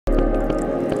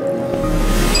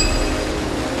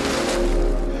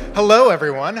Hello,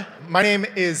 everyone. My name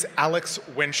is Alex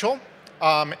Winchell.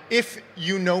 If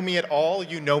you know me at all,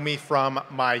 you know me from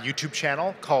my YouTube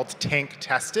channel called Tank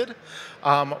Tested,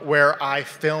 where I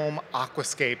film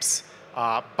aquascapes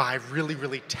by really,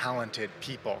 really talented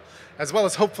people, as well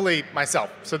as hopefully myself.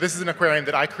 So this is an aquarium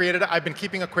that I created. I've been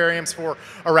keeping aquariums for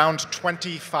around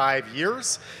 25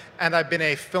 years, and I've been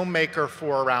a filmmaker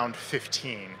for around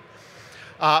 15.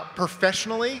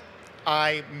 Professionally,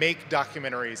 I make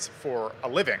documentaries for a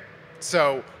living.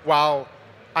 So while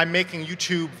I'm making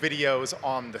YouTube videos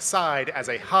on the side as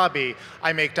a hobby,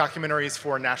 I make documentaries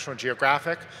for National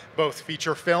Geographic, both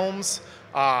feature films,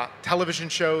 television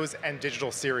shows, and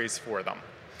digital series for them.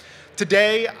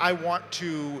 Today, I want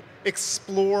to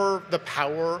explore the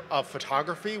power of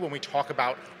photography when we talk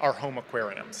about our home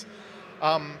aquariums.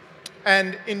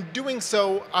 And in doing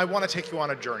so, I want to take you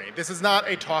on a journey. This is not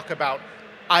a talk about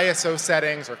ISO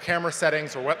settings or camera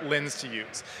settings or what lens to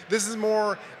use. This is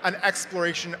more an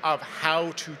exploration of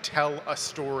how to tell a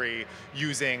story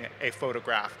using a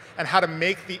photograph and how to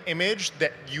make the image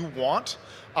that you want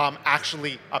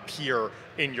actually appear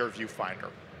in your viewfinder.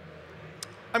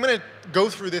 I'm going to go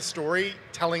through this story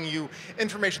telling you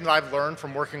information that I've learned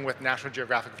from working with National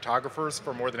Geographic photographers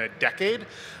for more than a decade.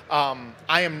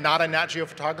 I am not a Nat Geo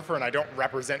photographer and I don't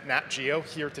represent Nat Geo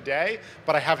here today,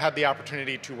 but I have had the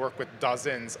opportunity to work with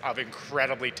dozens of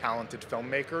incredibly talented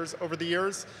filmmakers over the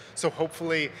years. So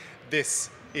hopefully this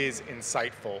is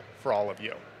insightful for all of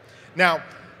you. Now,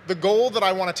 the goal that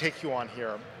I want to take you on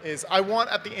here is I want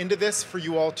at the end of this for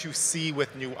you all to see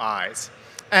with new eyes.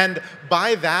 And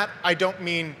by that, I don't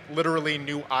mean literally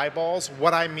new eyeballs.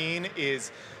 What I mean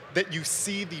is that you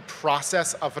see the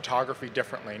process of photography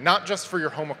differently, not just for your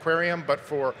home aquarium, but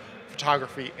for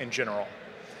photography in general.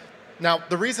 Now,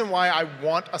 the reason why I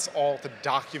want us all to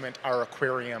document our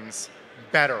aquariums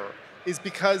better is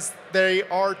because they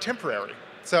are temporary.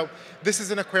 So this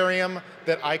is an aquarium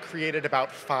that I created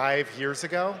about 5 years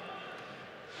ago.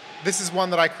 This is one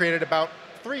that I created about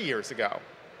 3 years ago.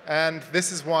 And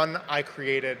this is one I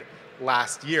created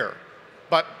last year.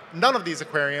 But none of these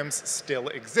aquariums still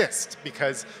exist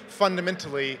because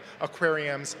fundamentally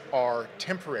aquariums are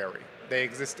temporary. They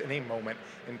exist in a moment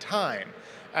in time.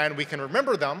 And we can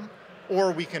remember them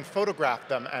or we can photograph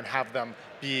them and have them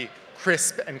be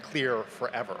crisp and clear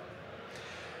forever.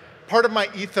 Part of my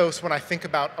ethos when I think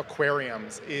about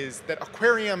aquariums is that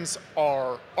aquariums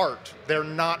are art. They're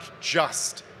not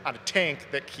just a tank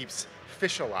that keeps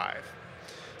fish alive.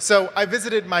 So I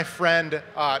visited my friend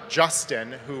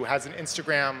Justin, who has an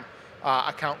Instagram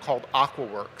account called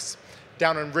Aquaworks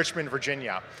down in Richmond,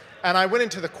 Virginia. And I went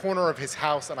into the corner of his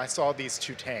house and I saw these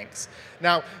two tanks.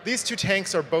 Now, these two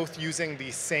tanks are both using the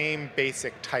same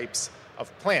basic types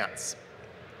of plants,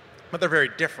 but they're very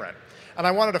different. And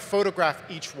I wanted to photograph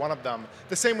each one of them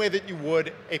the same way that you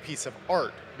would a piece of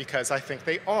art, because I think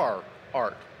they are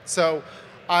art. So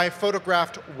I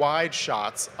photographed wide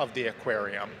shots of the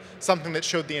aquarium, something that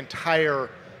showed the entire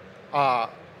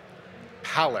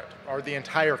palette or the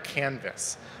entire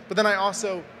canvas. But then I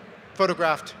also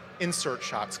photographed insert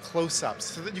shots, close-ups,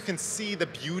 so that you can see the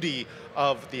beauty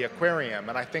of the aquarium.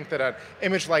 And I think that an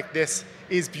image like this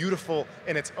is beautiful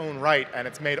in its own right, and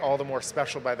it's made all the more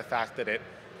special by the fact that it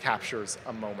captures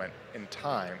a moment in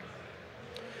time.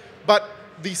 But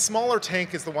the smaller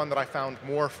tank is the one that I found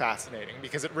more fascinating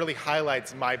because it really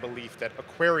highlights my belief that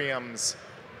aquariums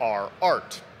are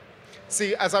art.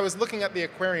 See, as I was looking at the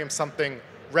aquarium, something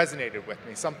resonated with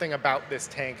me. Something about this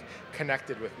tank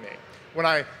connected with me. When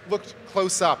I looked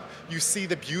close up, you see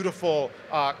the beautiful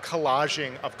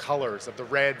collaging of colors, of the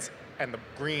reds and the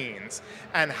greens,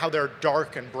 and how they're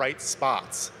dark and bright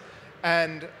spots.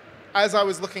 And as I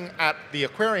was looking at the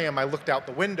aquarium, I looked out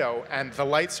the window and the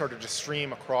light started to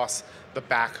stream across the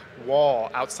back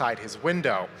wall outside his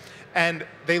window. And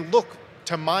they look,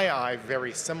 to my eye,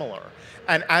 very similar.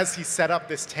 And as he set up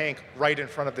this tank right in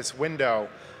front of this window,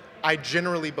 I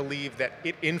generally believe that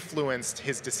it influenced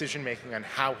his decision-making on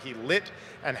how he lit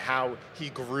and how he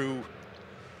grew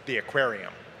the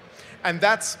aquarium. And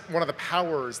that's one of the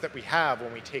powers that we have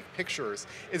when we take pictures,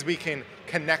 is we can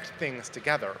connect things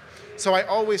together. So I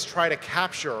always try to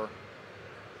capture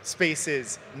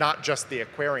spaces, not just the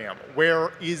aquarium.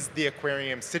 Where is the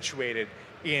aquarium situated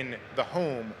in the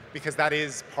home? Because that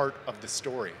is part of the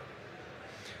story.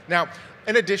 Now,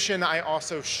 in addition, I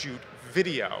also shoot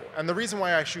video. And the reason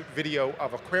why I shoot video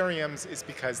of aquariums is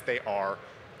because they are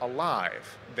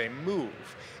alive. They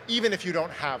move. Even if you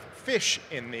don't have fish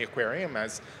in the aquarium,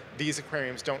 as these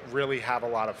aquariums don't really have a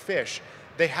lot of fish,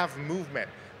 they have movement.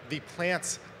 The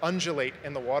plants undulate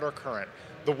in the water current.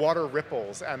 The water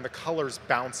ripples and the colors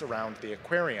bounce around the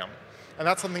aquarium. And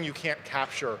that's something you can't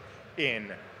capture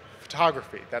in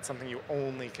photography. That's something you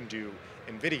only can do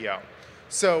in video.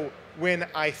 So when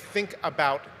I think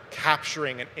about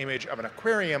capturing an image of an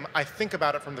aquarium, I think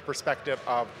about it from the perspective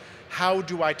of how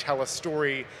do I tell a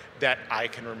story that I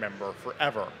can remember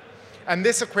forever? And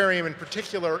this aquarium in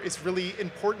particular is really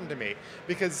important to me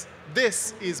because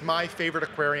this is my favorite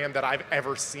aquarium that I've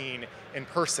ever seen in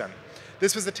person.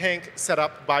 This was a tank set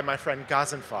up by my friend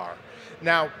Gazenfar.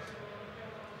 Now,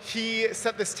 he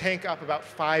set this tank up about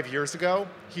 5 years ago.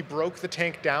 He broke the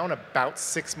tank down about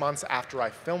 6 months after I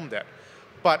filmed it.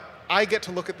 But I get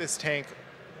to look at this tank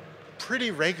pretty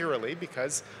regularly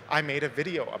because I made a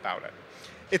video about it.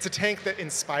 It's a tank that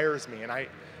inspires me, and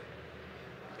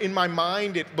in my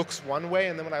mind it looks one way,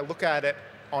 and then when I look at it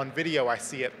on video I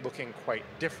see it looking quite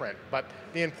different. But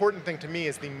the important thing to me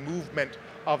is the movement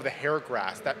of the hair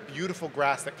grass, that beautiful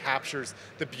grass that captures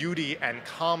the beauty and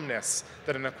calmness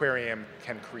that an aquarium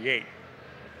can create.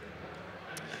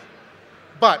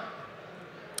 But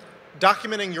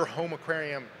documenting your home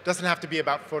aquarium doesn't have to be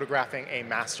about photographing a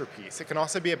masterpiece. It can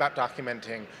also be about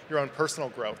documenting your own personal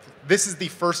growth. This is the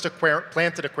first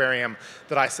planted aquarium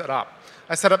that I set up.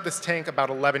 I set up this tank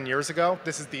about 11 years ago.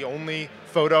 This is the only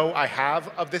photo I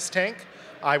have of this tank.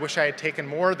 I wish I had taken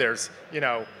more. There's,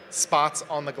 spots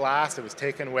on the glass. It was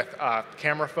taken with a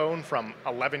camera phone from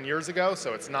 11 years ago,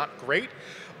 so it's not great.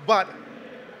 But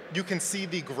you can see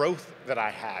the growth that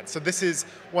I had. So this is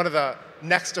one of the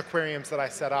next aquariums that I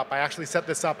set up. I actually set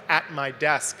this up at my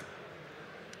desk.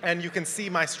 And you can see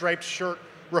my striped shirt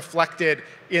reflected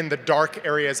in the dark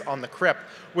areas on the crypt,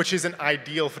 which isn't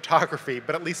ideal photography,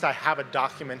 but at least I have a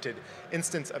documented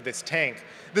instance of this tank.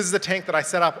 This is a tank that I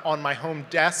set up on my home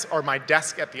desk, or my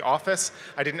desk at the office.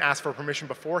 I didn't ask for permission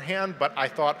beforehand, but I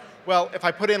thought, well, if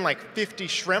I put in like 50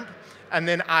 shrimp, and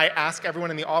then I ask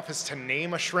everyone in the office to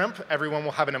name a shrimp, everyone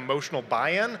will have an emotional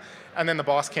buy-in, and then the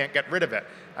boss can't get rid of it.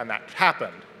 And that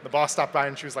happened. The boss stopped by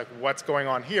and she was like, what's going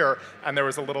on here? And there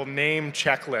was a little name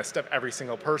checklist of every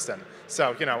single person.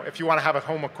 So, if you want to have a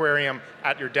home aquarium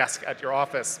at your desk, at your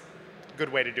office,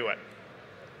 good way to do it.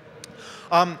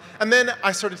 And then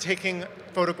I started taking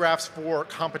photographs for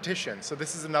competition. So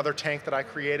this is another tank that I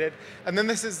created. And then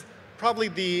this is probably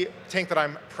the tank that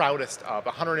I'm proudest of,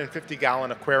 a 150-gallon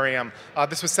aquarium.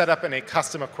 This was set up in a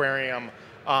custom aquarium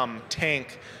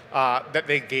tank that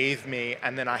they gave me,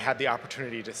 and then I had the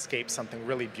opportunity to escape something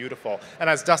really beautiful. And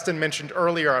as Dustin mentioned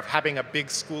earlier, of having a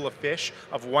big school of fish,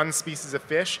 of one species of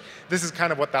fish, this is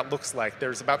kind of what that looks like.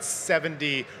 There's about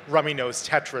 70 rummy-nosed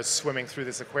tetras swimming through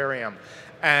this aquarium.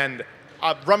 And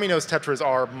rummy-nosed tetras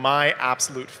are my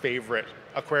absolute favorite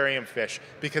aquarium fish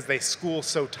because they school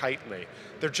so tightly.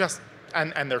 They're just,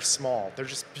 and they're small. They're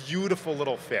just beautiful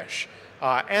little fish.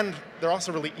 And they're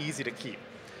also really easy to keep.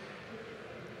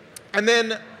 And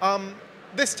then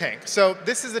this tank. So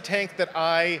this is a tank that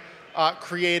I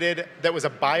created that was a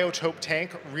biotope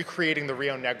tank recreating the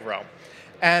Rio Negro.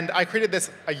 And I created this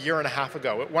a year and a half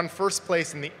ago. It won first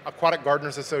place in the Aquatic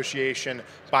Gardeners Association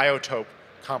biotope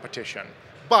competition.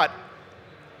 But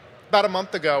about a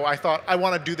month ago, I thought, I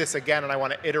want to do this again and I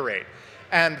want to iterate.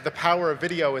 And the power of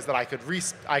video is that I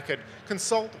could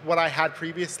consult what I had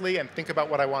previously and think about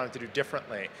what I wanted to do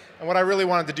differently. And what I really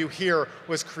wanted to do here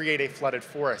was create a flooded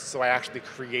forest, so I actually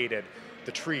created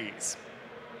the trees.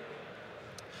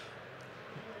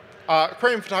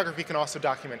 Aquarium photography can also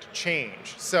document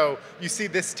change. So you see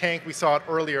this tank, we saw it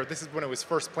earlier, this is when it was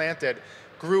first planted,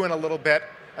 grew in a little bit,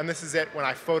 and this is it when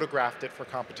I photographed it for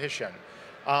competition.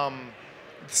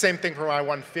 Same thing for my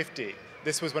 150.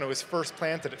 This was when it was first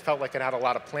planted. It felt like it had a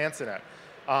lot of plants in it.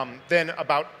 Then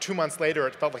about 2 months later,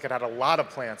 it felt like it had a lot of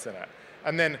plants in it.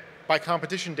 And then by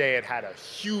competition day, it had a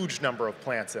huge number of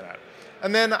plants in it.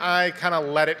 And then I kind of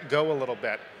let it go a little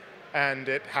bit, and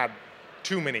it had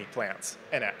too many plants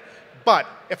in it. But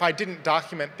if I didn't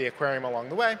document the aquarium along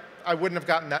the way, I wouldn't have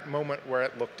gotten that moment where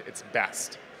it looked its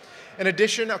best. In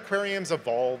addition, aquariums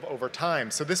evolve over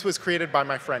time. So this was created by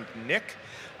my friend Nick.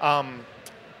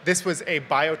 This was a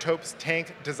biotopes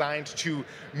tank designed to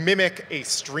mimic a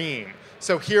stream.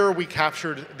 So here we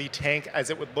captured the tank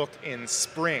as it would look in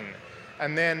spring.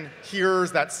 And then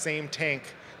here's that same tank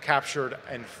captured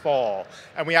in fall.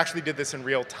 And we actually did this in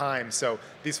real time. So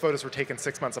these photos were taken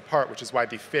 6 months apart, which is why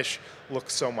the fish look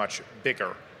so much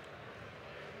bigger.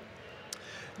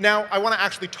 Now, I want to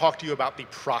actually talk to you about the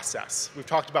process. We've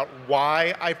talked about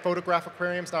why I photograph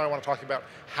aquariums. Now I want to talk about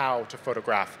how to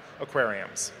photograph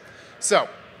aquariums. So,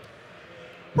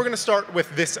 we're going to start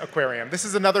with this aquarium. This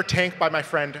is another tank by my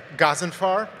friend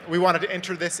Gazenfar. We wanted to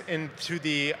enter this into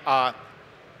the,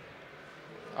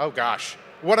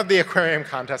 one of the aquarium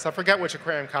contests. I forget which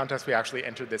aquarium contest we actually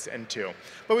entered this into.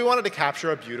 But we wanted to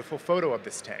capture a beautiful photo of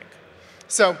this tank.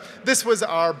 So this was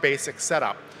our basic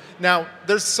setup. Now,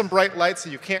 there's some bright lights, so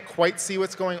you can't quite see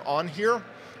what's going on here,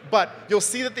 but you'll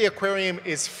see that the aquarium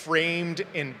is framed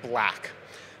in black.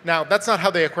 Now, that's not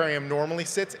how the aquarium normally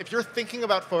sits. If you're thinking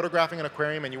about photographing an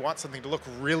aquarium and you want something to look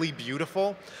really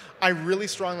beautiful, I really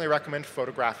strongly recommend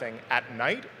photographing at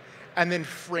night and then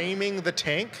framing the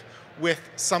tank with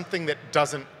something that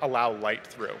doesn't allow light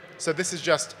through. So this is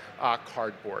just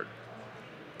cardboard.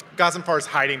 Gazanfar is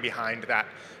hiding behind that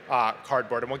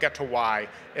cardboard, and we'll get to why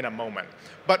in a moment.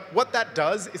 But what that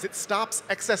does is it stops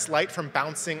excess light from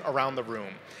bouncing around the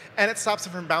room, and it stops it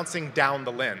from bouncing down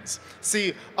the lens.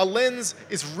 See, a lens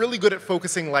is really good at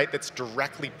focusing light that's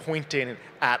directly pointing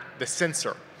at the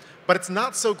sensor, but it's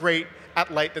not so great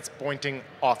at light that's pointing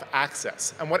off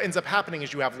axis. And what ends up happening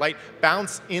is you have light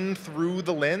bounce in through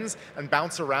the lens and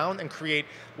bounce around and create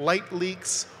light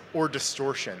leaks or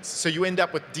distortions. So you end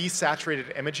up with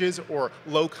desaturated images or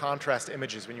low contrast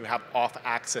images when you have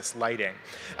off-axis lighting.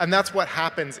 And that's what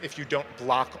happens if you don't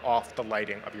block off the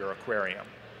lighting of your aquarium.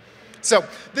 So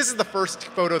this is the first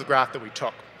photograph that we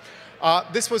took.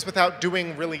 This was without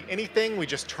doing really anything. We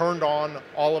just turned on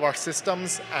all of our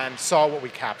systems and saw what we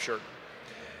captured.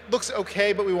 Looks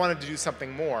okay, but we wanted to do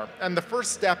something more. And the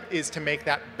first step is to make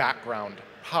that background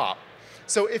pop.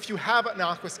 So if you have an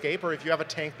aquascape or if you have a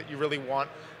tank that you really want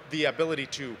the ability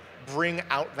to bring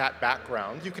out that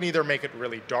background, you can either make it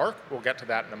really dark, we'll get to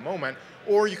that in a moment,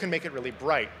 or you can make it really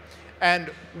bright.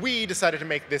 And we decided to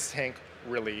make this tank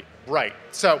really bright.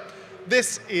 So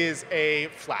this is a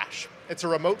flash. It's a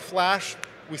remote flash.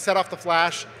 We set off the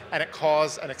flash and it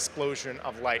caused an explosion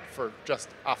of light for just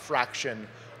a fraction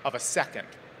of a second.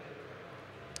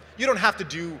 You don't have to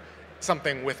do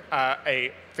something with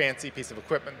a fancy piece of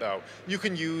equipment, though. You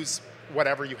can use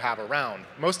whatever you have around.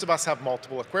 Most of us have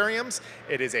multiple aquariums.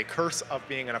 It is a curse of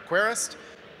being an aquarist.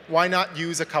 Why not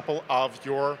use a couple of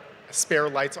your spare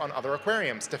lights on other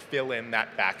aquariums to fill in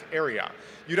that back area?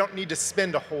 You don't need to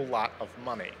spend a whole lot of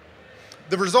money.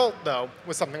 The result, though,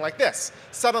 was something like this.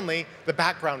 Suddenly, the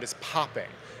background is popping.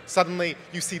 Suddenly,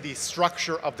 you see the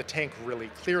structure of the tank really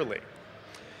clearly.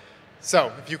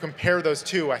 So if you compare those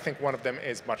two, I think one of them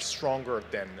is much stronger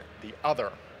than the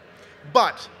other.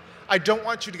 But I don't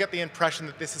want you to get the impression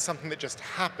that this is something that just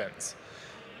happens.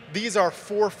 These are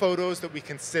 4 photos that we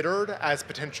considered as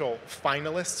potential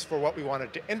finalists for what we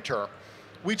wanted to enter.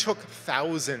 We took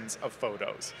thousands of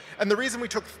photos. And the reason we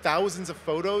took thousands of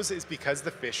photos is because the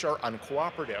fish are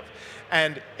uncooperative.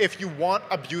 And if you want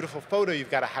a beautiful photo, you've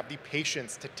got to have the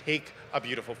patience to take a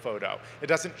beautiful photo. It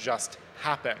doesn't just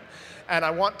happen. And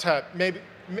I want to maybe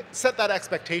set that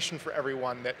expectation for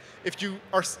everyone that if you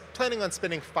are planning on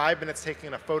spending 5 minutes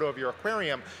taking a photo of your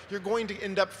aquarium, you're going to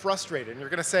end up frustrated. And you're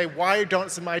going to say, why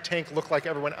doesn't my tank look like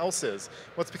everyone else's?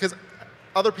 Well, it's because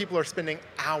other people are spending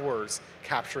hours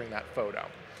capturing that photo.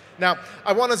 Now,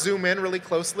 I want to zoom in really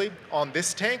closely on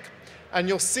this tank, and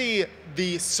you'll see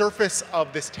the surface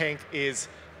of this tank is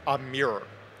a mirror.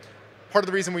 Part of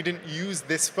the reason we didn't use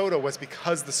this photo was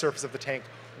because the surface of the tank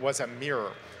was a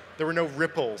mirror. There were no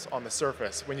ripples on the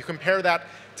surface. When you compare that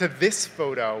to this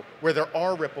photo, where there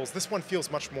are ripples, this one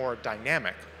feels much more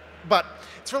dynamic. But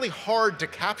it's really hard to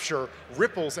capture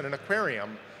ripples in an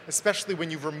aquarium, especially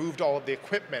when you've removed all of the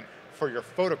equipment for your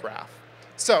photograph.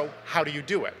 So how do you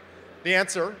do it? The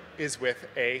answer is with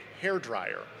a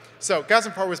hairdryer. So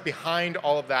Gazanfar was behind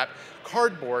all of that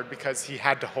cardboard because he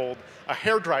had to hold a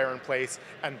hairdryer in place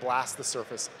and blast the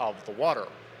surface of the water.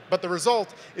 But the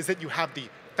result is that you have the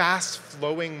fast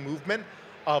flowing movement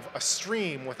of a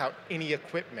stream without any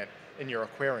equipment in your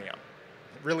aquarium.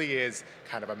 It really is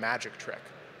kind of a magic trick.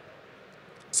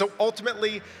 So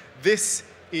ultimately, this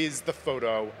is the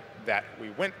photo that we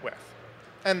went with.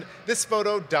 And this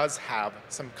photo does have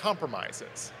some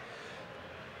compromises.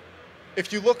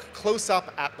 If you look close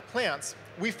up at the plants,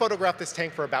 we photographed this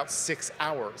tank for about 6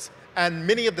 hours. And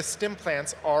many of the stem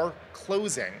plants are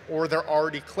closing, or they're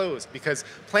already closed, because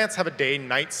plants have a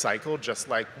day-night cycle just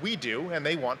like we do, and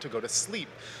they want to go to sleep.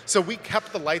 So we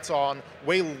kept the lights on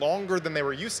way longer than they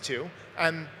were used to,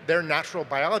 and their natural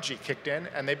biology kicked in,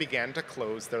 and they began to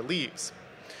close their leaves.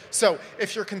 So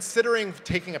if you're considering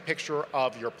taking a picture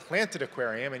of your planted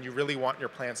aquarium and you really want your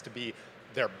plants to be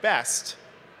their best,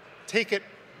 take it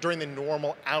during the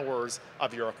normal hours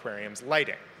of your aquarium's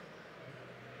lighting.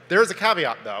 There is a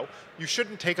caveat, though. You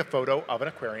shouldn't take a photo of an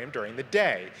aquarium during the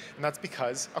day, and that's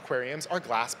because aquariums are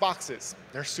glass boxes.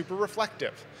 They're super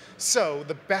reflective. So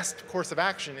the best course of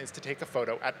action is to take a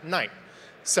photo at night.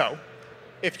 So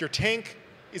if your tank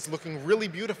is looking really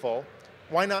beautiful,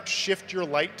 why not shift your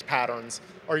light patterns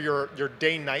or your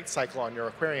day-night cycle on your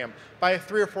aquarium by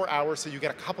 3 or 4 hours so you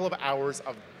get a couple of hours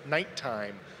of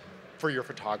nighttime for your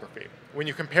photography. When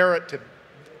you compare it to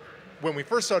when we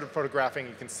first started photographing,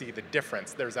 you can see the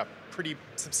difference. There's a pretty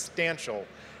substantial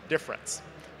difference.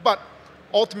 But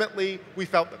ultimately, we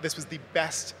felt that this was the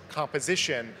best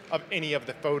composition of any of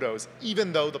the photos,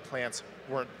 even though the plants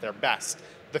weren't their best.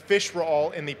 The fish were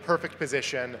all in the perfect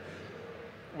position,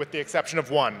 with the exception of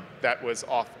one that was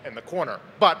off in the corner.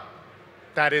 But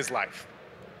that is life.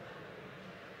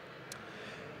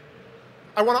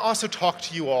 I want to also talk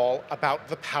to you all about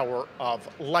the power of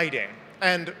lighting.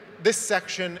 And this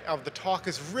section of the talk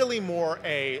is really more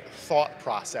a thought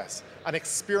process, an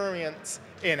experience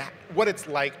in what it's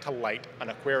like to light an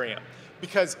aquarium.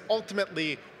 Because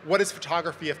ultimately, what is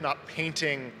photography if not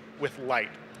painting with light?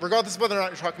 Regardless of whether or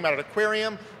not you're talking about an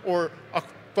aquarium or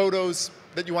photos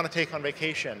that you want to take on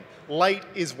vacation, light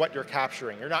is what you're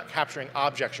capturing. You're not capturing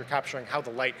objects, you're capturing how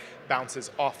the light bounces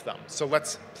off them. So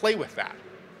let's play with that.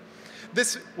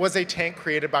 This was a tank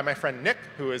created by my friend Nick,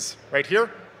 who is right here.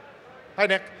 Hi,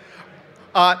 Nick.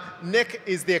 Nick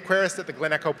is the aquarist at the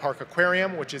Glen Echo Park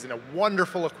Aquarium, which is in a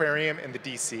wonderful aquarium in the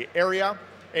DC area.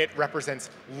 It represents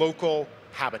local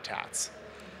habitats.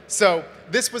 So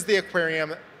this was the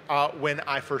aquarium when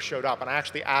I first showed up, and I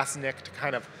actually asked Nick to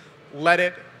kind of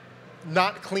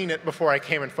not clean it before I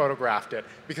came and photographed it,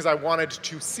 because I wanted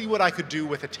to see what I could do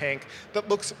with a tank that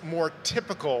looks more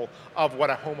typical of what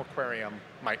a home aquarium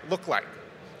might look like.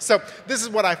 So this is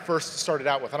what I first started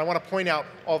out with, and I want to point out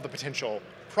all the potential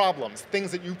problems,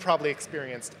 things that you probably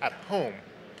experienced at home.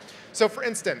 So for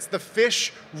instance, the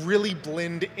fish really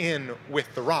blend in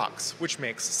with the rocks, which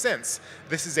makes sense.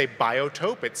 This is a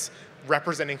biotope. It's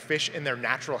representing fish in their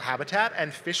natural habitat,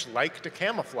 and fish like to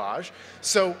camouflage.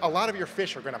 So a lot of your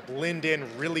fish are going to blend in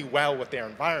really well with their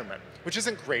environment, which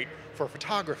isn't great for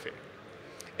photography.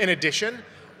 In addition,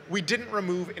 we didn't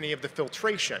remove any of the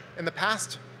filtration. In the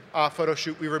past photo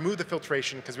shoot, we removed the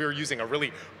filtration because we were using a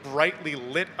really brightly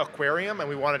lit aquarium and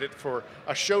we wanted it for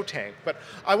a show tank. But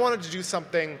I wanted to do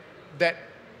something that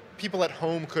people at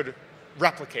home could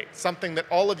replicate, something that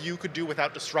all of you could do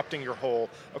without disrupting your whole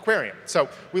aquarium. So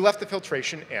we left the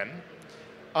filtration in.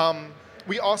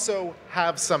 We also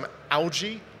have some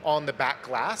algae on the back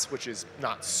glass, which is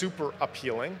not super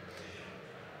appealing.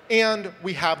 And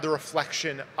we have the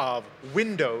reflection of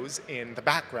windows in the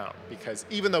background, because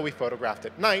even though we photographed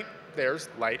at night, there's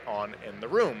light on in the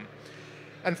room.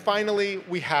 And finally,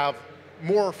 we have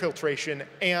more filtration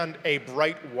and a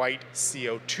bright white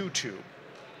CO2 tube.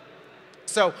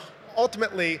 So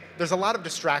ultimately, there's a lot of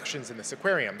distractions in this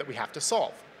aquarium that we have to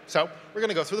solve. So we're going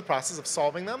to go through the process of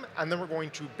solving them, and then we're going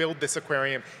to build this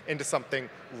aquarium into something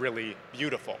really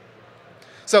beautiful.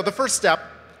 So the first step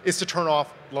is to turn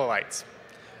off the lights.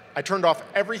 I turned off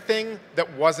everything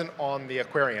that wasn't on the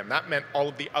aquarium. That meant all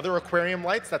of the other aquarium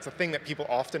lights. That's a thing that people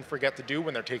often forget to do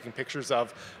when they're taking pictures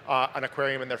of an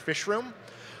aquarium in their fish room.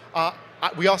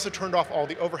 We also turned off all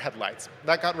the overhead lights.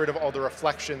 That got rid of all the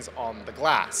reflections on the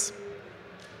glass.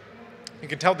 You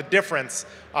can tell the difference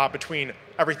between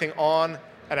everything on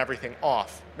and everything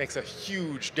off. Makes a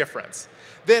huge difference.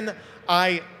 Then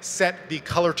I set the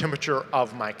color temperature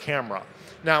of my camera.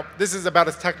 Now, this is about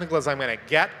as technical as I'm going to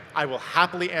get. I will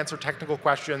happily answer technical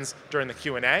questions during the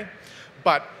Q&A.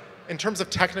 But in terms of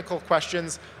technical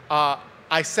questions,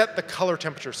 I set the color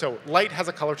temperature. So light has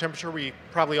a color temperature. We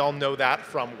probably all know that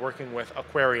from working with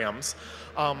aquariums.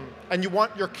 And you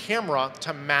want your camera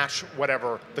to match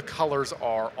whatever the colors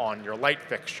are on your light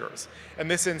fixtures. In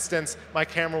this instance, my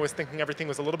camera was thinking everything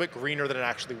was a little bit greener than it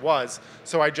actually was,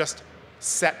 so I just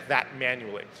set that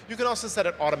manually. You can also set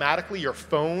it automatically. Your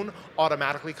phone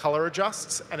automatically color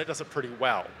adjusts, and it does it pretty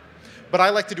well. But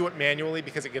I like to do it manually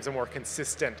because it gives a more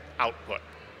consistent output.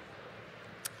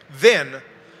 Then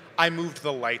I moved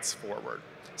the lights forward.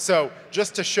 So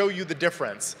just to show you the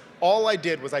difference, all I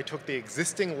did was I took the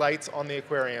existing lights on the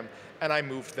aquarium and I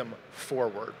moved them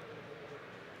forward.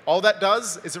 All that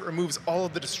does is it removes all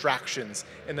of the distractions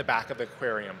in the back of the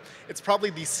aquarium. It's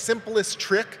probably the simplest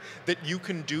trick that you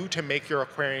can do to make your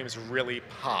aquariums really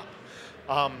pop.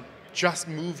 Just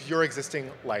move your existing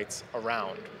lights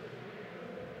around.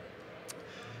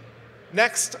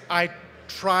 Next, I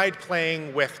tried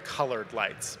playing with colored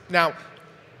lights. Now,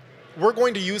 we're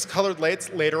going to use colored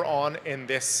lights later on in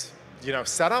this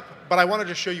setup, but I wanted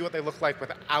to show you what they look like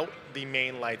without the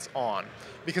main lights on,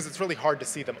 because it's really hard to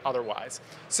see them otherwise.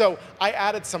 So I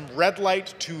added some red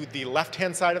light to the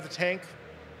left-hand side of the tank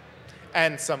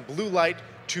and some blue light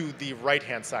to the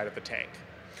right-hand side of the tank.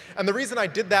 And the reason I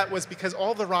did that was because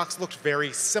all the rocks looked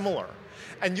very similar,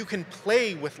 and you can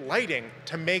play with lighting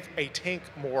to make a tank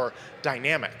more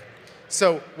dynamic.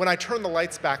 So when I turn the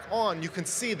lights back on, you can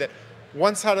see that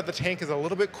one side of the tank is a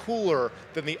little bit cooler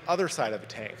than the other side of the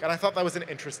tank. And I thought that was an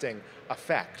interesting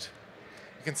effect.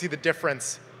 You can see the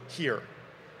difference here.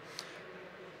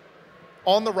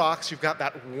 On the rocks, you've got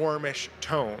that warmish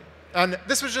tone. And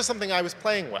this was just something I was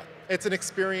playing with. It's an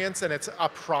experience and it's a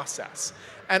process.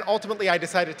 And ultimately, I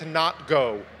decided to not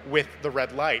go with the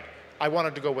red light. I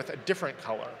wanted to go with a different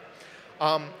color.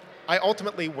 I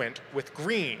ultimately went with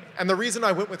green. And the reason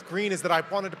I went with green is that I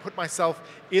wanted to put myself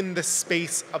in the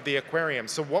space of the aquarium.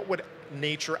 So what would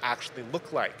nature actually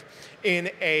look like? In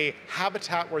a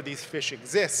habitat where these fish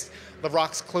exist, the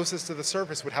rocks closest to the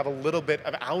surface would have a little bit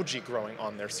of algae growing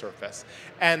on their surface.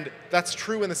 And that's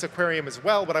true in this aquarium as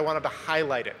well, but I wanted to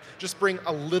highlight it. Just bring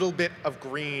a little bit of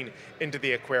green into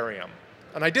the aquarium.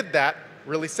 And I did that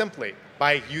really simply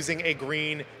by using a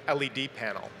green LED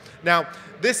panel. Now,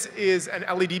 this is an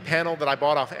LED panel that I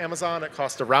bought off Amazon. It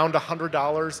cost around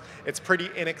 $100. It's pretty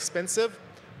inexpensive,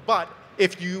 but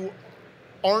if you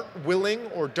aren't willing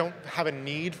or don't have a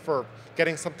need for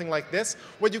getting something like this,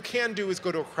 what you can do is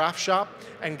go to a craft shop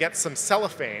and get some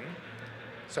cellophane,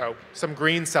 so some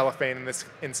green cellophane in this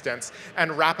instance,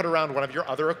 and wrap it around one of your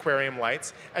other aquarium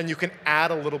lights, and you can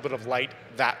add a little bit of light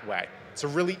that way. It's a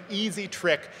really easy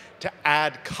trick to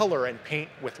add color and paint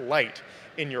with light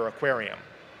in your aquarium.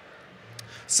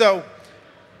 So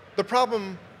the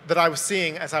problem that I was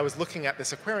seeing as I was looking at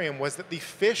this aquarium was that the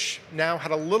fish now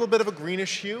had a little bit of a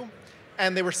greenish hue,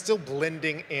 and they were still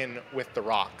blending in with the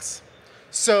rocks.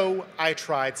 So I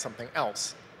tried something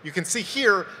else. You can see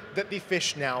here that the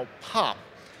fish now pop.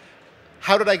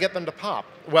 How did I get them to pop?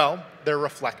 Well, they're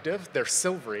reflective, they're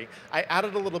silvery. I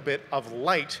added a little bit of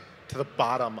light to the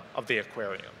bottom of the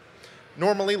aquarium.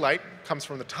 Normally, light comes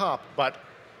from the top, but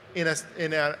in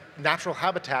a natural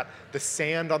habitat, the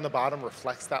sand on the bottom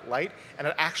reflects that light, and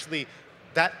it actually,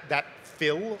 that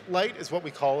fill light is what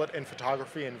we call it in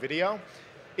photography and video.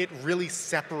 It really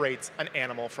separates an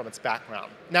animal from its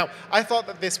background. Now, I thought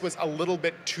that this was a little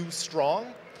bit too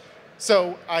strong,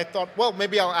 so I thought, well,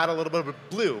 maybe I'll add a little bit of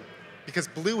blue, because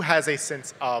blue has a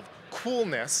sense of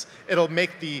coolness. It'll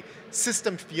make the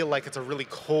system feel like it's a really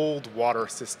cold water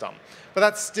system. But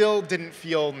that still didn't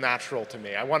feel natural to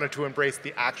me. I wanted to embrace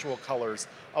the actual colors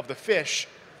of the fish,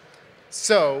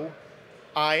 so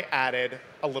I added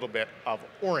a little bit of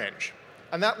orange.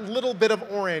 And that little bit of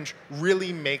orange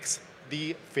really makes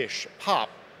the fish pop.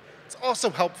 It's also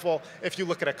helpful if you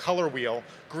look at a color wheel.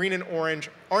 Green and orange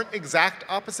aren't exact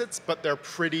opposites, but they're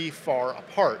pretty far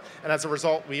apart. And as a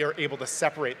result, we are able to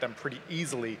separate them pretty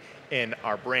easily in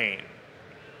our brain.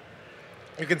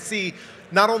 You can see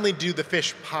not only do the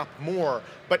fish pop more,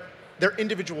 but their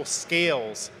individual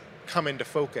scales come into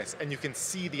focus, and you can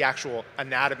see the actual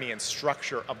anatomy and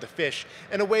structure of the fish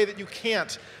in a way that you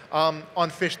can't on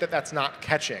fish that's not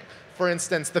catching. For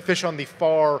instance, the fish on the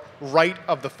far right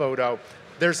of the photo,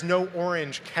 there's no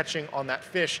orange catching on that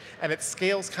fish, and its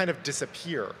scales kind of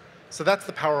disappear. So that's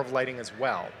the power of lighting as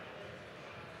well.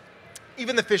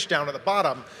 Even the fish down at the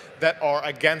bottom that are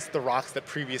against the rocks that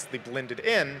previously blended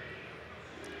in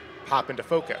pop into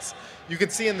focus. You can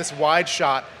see in this wide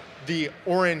shot the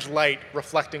orange light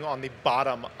reflecting on the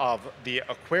bottom of the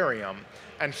aquarium.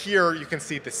 And here you can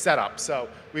see the setup. So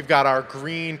we've got our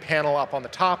green panel up on the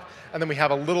top, and then we have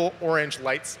a little orange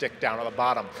light stick down at the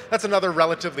bottom. That's another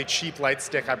relatively cheap light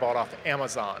stick I bought off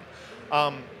Amazon.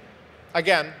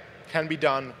 Again, can be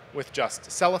done with just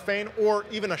cellophane or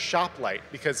even a shop light,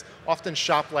 because often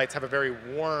shop lights have a very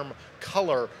warm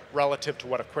color relative to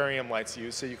what aquarium lights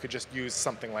use, so you could just use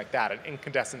something like that. An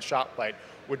incandescent shop light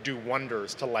would do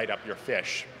wonders to light up your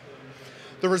fish.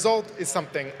 The result is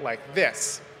something like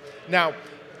this. Now,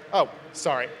 I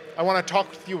want to talk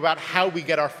with you about how we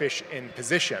get our fish in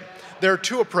position. There are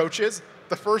two approaches.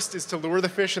 The first is to lure the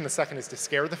fish, and the second is to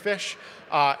scare the fish.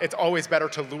 It's always better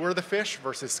to lure the fish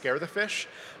versus scare the fish.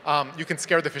 You can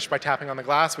scare the fish by tapping on the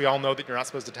glass. We all know that you're not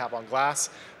supposed to tap on glass,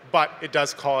 but it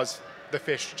does cause the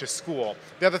fish to school.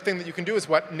 The other thing that you can do is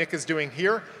what Nick is doing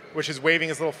here, which is waving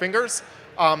his little fingers.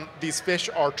 These fish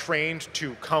are trained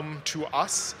to come to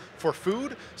us for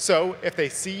food, so if they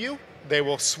see you, they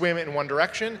will swim in one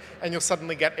direction, and you'll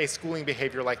suddenly get a schooling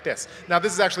behavior like this. Now,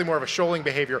 this is actually more of a shoaling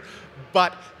behavior,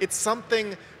 but it's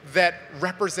something that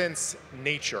represents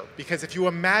nature, because if you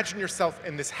imagine yourself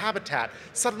in this habitat,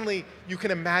 suddenly you can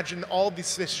imagine all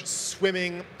these fish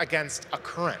swimming against a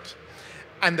current,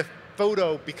 and the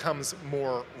photo becomes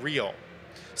more real.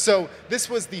 So this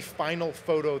was the final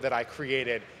photo that I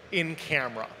created in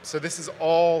camera. So this is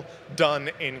all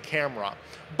done in camera.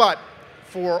 But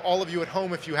for all of you at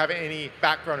home, if you have any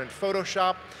background in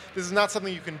Photoshop, this is not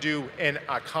something you can do in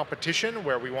a competition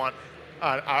where we want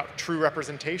a true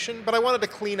representation, but I wanted to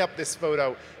clean up this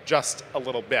photo just a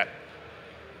little bit.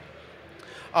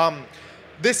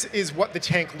 This is what the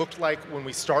tank looked like when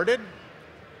we started.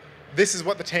 This is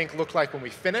what the tank looked like when we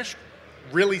finished.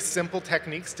 Really simple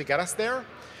techniques to get us there.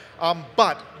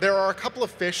 But there are a couple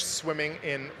of fish swimming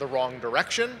in the wrong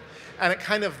direction, and it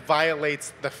kind of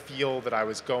violates the feel that I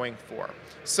was going for.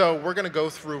 So we're going to go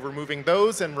through removing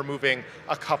those and removing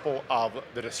a couple of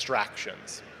the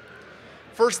distractions.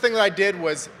 First thing that I did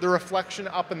was the reflection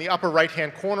up in the upper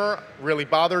right-hand corner really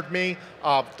bothered me,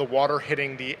 the water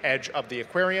hitting the edge of the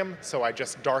aquarium, so I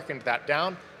just darkened that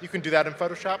down. You can do that in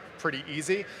Photoshop, pretty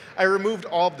easy. I removed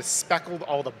all of the speckled,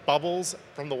 all the bubbles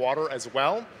from the water as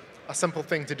well, a simple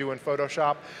thing to do in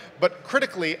Photoshop. But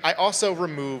critically, I also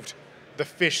removed the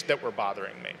fish that were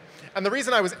bothering me. And the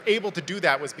reason I was able to do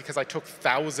that was because I took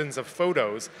thousands of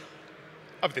photos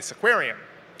of this aquarium.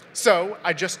 So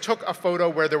I just took a photo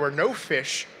where there were no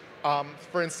fish.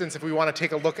 For instance, if we want to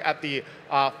take a look at the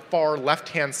far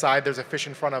left-hand side, there's a fish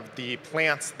in front of the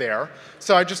plants there.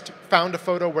 So I just found a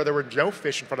photo where there were no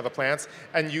fish in front of the plants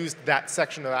and used that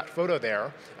section of that photo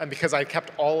there. And because I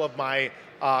kept all of my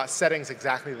settings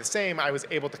exactly the same, I was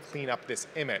able to clean up this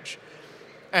image.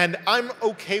 And I'm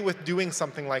okay with doing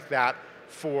something like that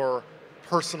for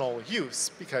personal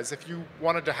use, because if you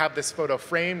wanted to have this photo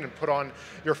framed and put on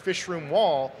your fish room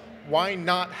wall, why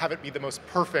not have it be the most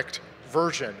perfect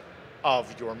version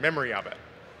of your memory of it?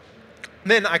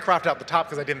 Then I cropped out the top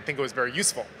because I didn't think it was very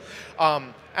useful.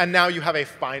 And now you have a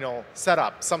final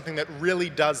setup, something that really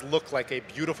does look like a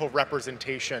beautiful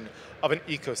representation of an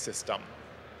ecosystem.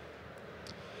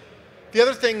 The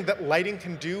other thing that lighting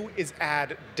can do is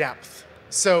add depth.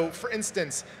 So for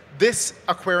instance, this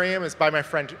aquarium is by my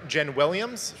friend Jen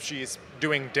Williams. She's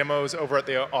doing demos over at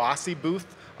the OASI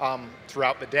booth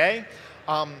throughout the day.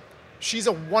 She's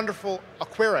a wonderful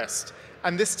aquarist,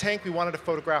 and this tank we wanted to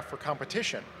photograph for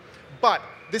competition. But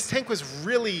this tank was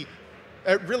really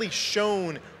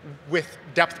shown with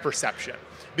depth perception,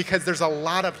 because there's a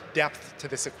lot of depth to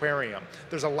this aquarium.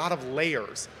 There's a lot of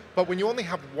layers. But when you only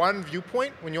have one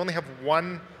viewpoint, when you only have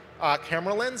one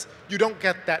camera lens, you don't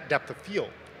get that depth of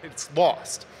field. It's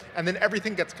lost. And then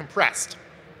everything gets compressed.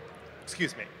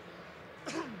 Excuse me.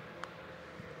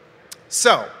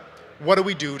 So, what do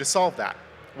we do to solve that?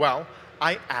 Well,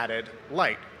 I added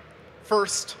light.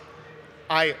 First,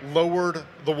 I lowered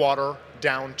the water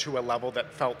down to a level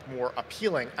that felt more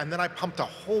appealing, and then I pumped a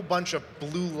whole bunch of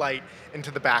blue light into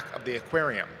the back of the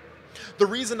aquarium. The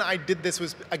reason I did this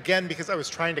was, again, because I was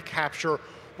trying to capture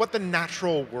what the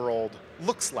natural world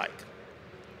looks like.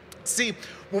 See,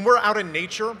 when we're out in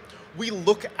nature, we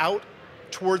look out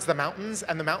towards the mountains,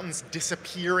 and the mountains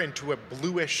disappear into a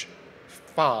bluish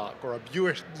fog or a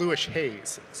bluish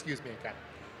haze. Excuse me again.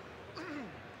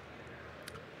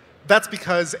 That's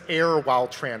because air, while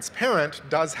transparent,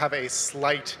 does have a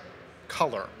slight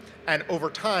color. And over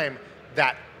time,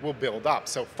 that will build up.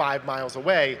 So 5 miles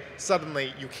away,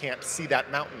 suddenly you can't see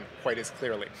that mountain quite as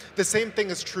clearly. The same thing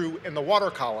is true in the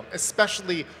water column,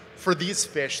 especially for these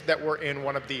fish that were in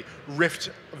one of the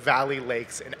Rift Valley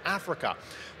lakes in Africa.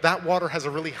 That water has a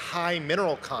really high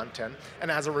mineral content, and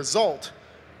as a result,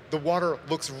 the water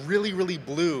looks really, really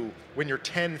blue when you're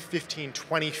 10, 15,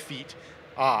 20 feet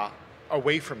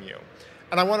away from you.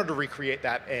 And I wanted to recreate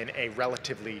that in a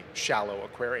relatively shallow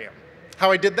aquarium.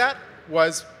 How I did that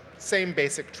was same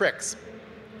basic tricks.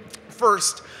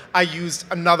 First, I used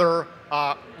another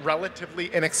relatively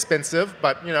inexpensive,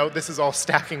 but this is all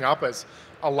stacking up as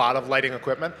a lot of lighting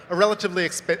equipment, a relatively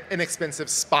inexpensive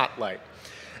spotlight.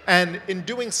 And in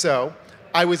doing so,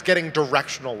 I was getting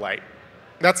directional light.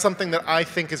 That's something that I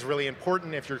think is really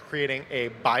important if you're creating a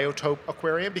biotope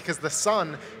aquarium, because the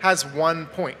sun has one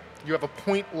point. You have a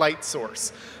point light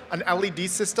source. An LED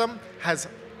system has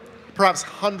perhaps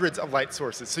hundreds of light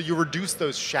sources, so you reduce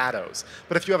those shadows.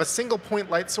 But if you have a single point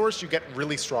light source, you get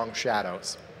really strong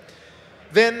shadows.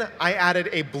 Then I added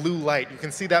a blue light. You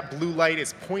can see that blue light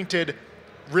is pointed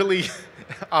really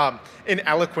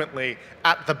ineloquently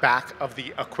at the back of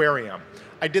the aquarium.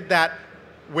 I did that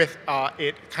with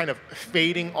it kind of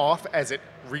fading off as it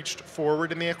reached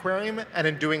forward in the aquarium, and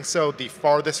in doing so, the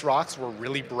farthest rocks were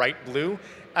really bright blue,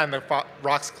 and the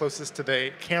rocks closest to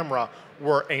the camera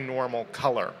were a normal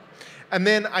color. And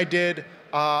then I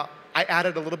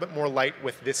added a little bit more light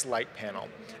with this light panel.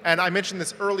 And I mentioned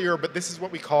this earlier, but this is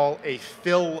what we call a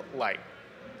fill light.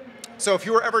 So if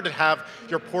you were ever to have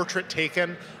your portrait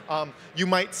taken, you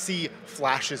might see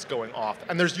flashes going off.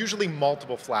 And there's usually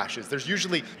multiple flashes. There's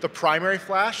usually the primary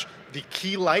flash, the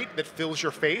key light that fills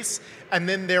your face, and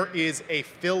then there is a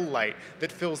fill light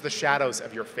that fills the shadows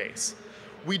of your face.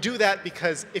 We do that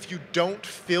because if you don't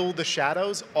fill the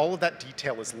shadows, all of that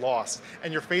detail is lost,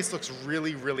 and your face looks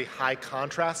really, really high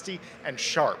contrasty and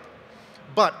sharp.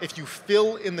 But if you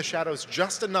fill in the shadows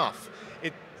just enough,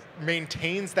 it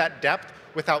maintains that depth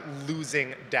without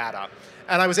losing data.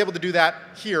 And I was able to do that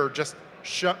here, just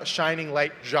shining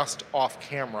light just off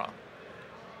camera.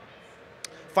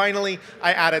 Finally,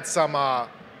 I added some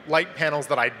light panels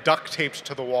that I duct taped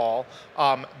to the wall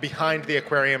behind the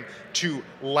aquarium to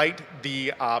light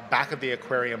the back of the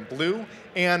aquarium blue,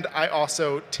 and I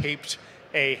also taped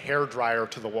a hair dryer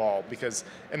to the wall because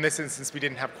in this instance we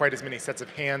didn't have quite as many sets of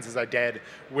hands as I did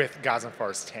with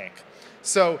Gazanfar's tank.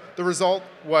 So the result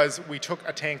was we took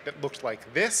a tank that looked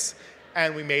like this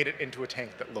and we made it into a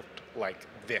tank that looked like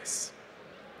this.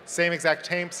 Same exact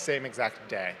tank, same exact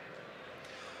day.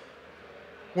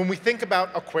 When we think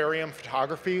about aquarium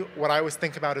photography, what I always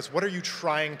think about is what are you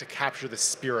trying to capture the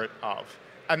spirit of?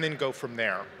 And then go from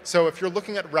there. So if you're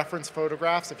looking at reference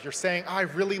photographs, if you're saying, oh, I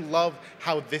really love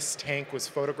how this tank was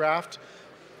photographed,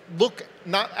 look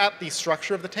not at the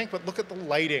structure of the tank, but look at the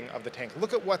lighting of the tank.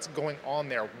 Look at what's going on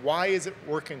there. Why is it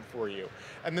working for you?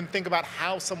 And then think about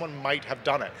how someone might have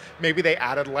done it. Maybe they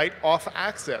added light off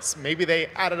axis. Maybe they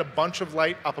added a bunch of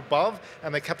light up above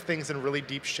and they kept things in really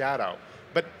deep shadow.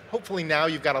 But hopefully now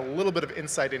you've got a little bit of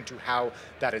insight into how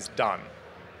that is done.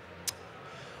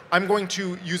 I'm going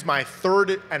to use my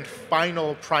third and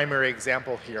final primary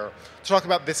example here to talk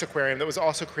about this aquarium that was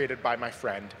also created by my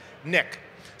friend, Nick.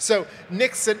 So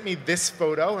Nick sent me this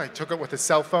photo. I took it with his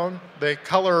cell phone. The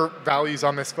color values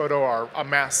on this photo are a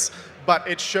mess, but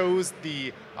it shows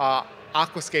the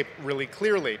aquascape really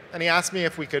clearly. And he asked me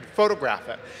if we could photograph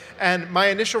it. And my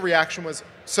initial reaction was,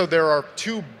 so there are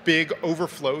two big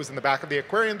overflows in the back of the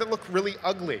aquarium that look really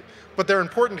ugly, but they're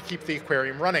important to keep the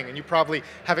aquarium running, and you probably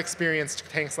have experienced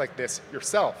tanks like this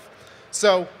yourself.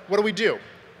 So what do?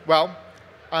 Well,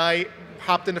 I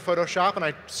hopped into Photoshop and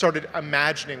I started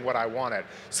imagining what I wanted.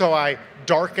 So I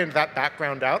darkened that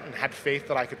background out and had faith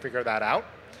that I could figure that out.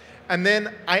 And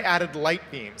then I added light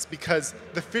beams because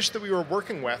the fish that we were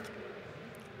working with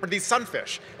are these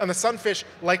sunfish, and the sunfish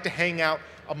like to hang out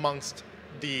amongst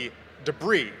the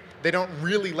debris. They don't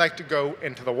really like to go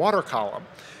into the water column.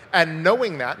 And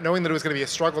knowing that it was going to be a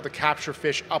struggle to capture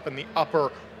fish up in the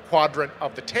upper quadrant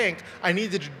of the tank, I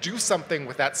needed to do something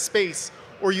with that space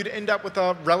or you'd end up with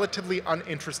a relatively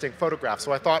uninteresting photograph.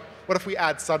 So I thought, what if we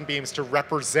add sunbeams to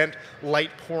represent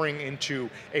light pouring into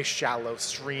a shallow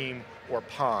stream or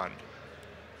pond?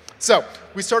 So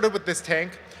we started with this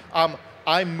tank. I've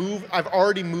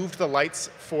already moved the lights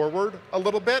forward a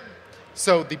little bit.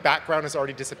 So the background is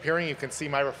already disappearing. You can see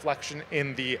my reflection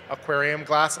in the aquarium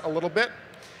glass a little bit.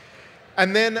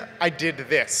 And then I did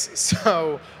this.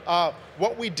 So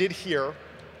what we did here,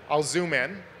 I'll zoom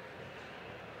in.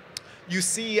 You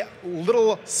see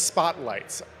little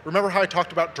spotlights. Remember how I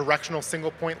talked about directional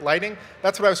single point lighting?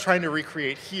 That's what I was trying to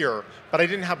recreate here, but I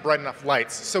didn't have bright enough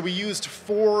lights. So we used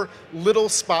 4 little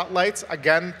spotlights,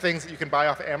 again, things that you can buy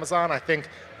off Amazon. I think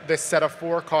this set of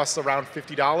 4 costs around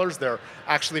 $50. They're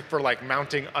actually for like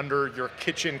mounting under your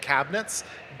kitchen cabinets,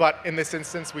 but in this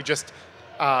instance, we just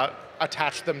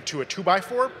attached them to a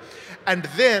 2x4. And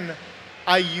then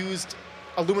I used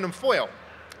aluminum foil.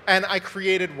 And I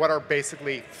created what are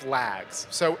basically flags.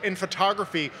 So in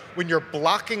photography, when you're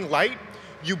blocking light,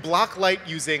 you block light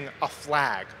using a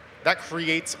flag. That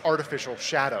creates artificial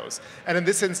shadows. And in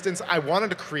this instance, I wanted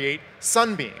to create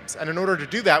sunbeams. And in order to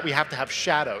do that, we have to have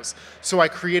shadows. So I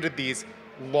created these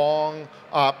long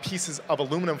pieces of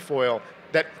aluminum foil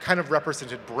that kind of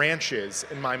represented branches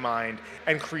in my mind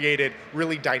and created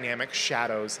really dynamic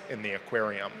shadows in the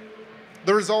aquarium.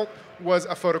 The result was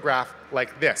a photograph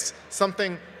like this,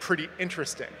 something pretty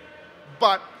interesting.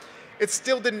 But it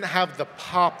still didn't have the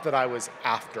pop that I was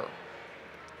after.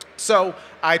 So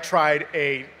I tried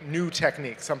a new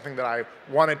technique, something that I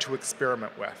wanted to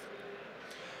experiment with.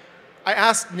 I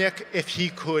asked Nick if he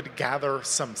could gather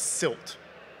some silt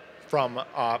from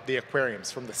the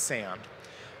aquariums, from the sand.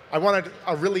 I wanted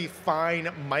a really fine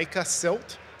mica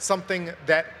silt, something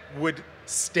that would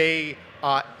stay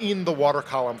in the water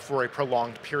column for a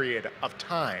prolonged period of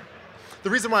time. The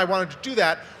reason why I wanted to do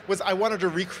that was I wanted to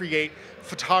recreate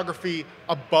photography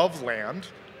above land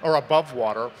or above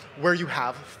water where you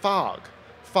have fog.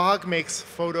 Fog makes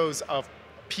photos of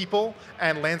people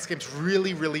and landscapes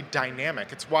really, really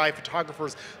dynamic. It's why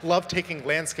photographers love taking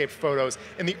landscape photos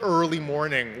in the early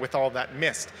morning with all that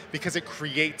mist, because it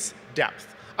creates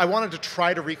depth. I wanted to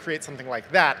try to recreate something like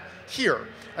that here,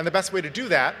 and the best way to do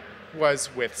that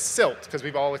was with silt, because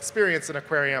we've all experienced an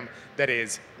aquarium that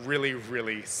is really,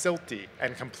 really silty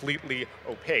and completely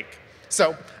opaque.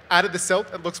 So added the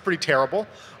silt. It looks pretty terrible,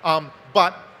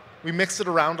 but we mixed it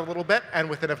around a little bit, and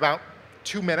within about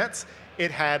 2 minutes,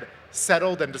 it had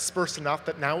settled and dispersed enough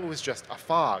that now it was just a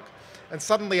fog. and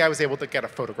suddenly I was able to get a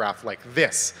photograph like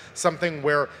this, something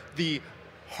where the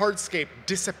hardscape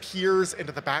disappears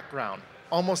into the background,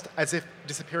 almost as if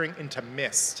disappearing into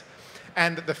mist.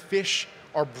 And the fish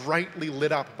are brightly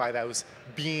lit up by those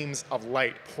beams of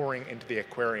light pouring into the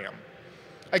aquarium.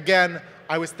 Again,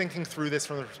 I was thinking through this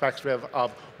from the perspective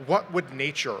of what would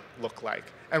nature look like.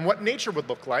 And what nature would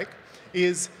look like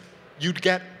is you'd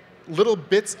get little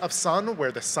bits of sun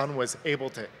where the sun was able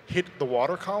to hit the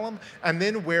water column, and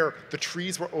then where the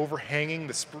trees were overhanging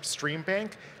the stream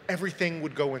bank, everything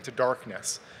would go into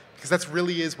darkness. Because that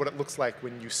really is what it looks like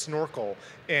when you snorkel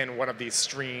in one of these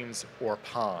streams or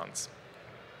ponds.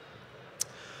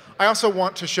 I also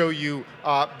want to show you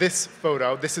this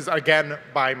photo. This is, again,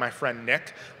 by my friend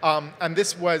Nick. And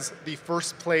this was the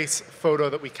first place photo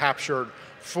that we captured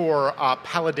for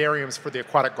paludariums for the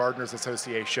Aquatic Gardeners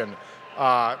Association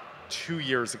 2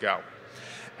 years ago.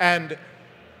 And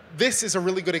this is a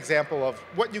really good example of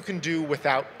what you can do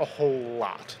without a whole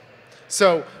lot.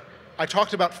 So I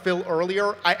talked about fill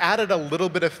earlier. I added a little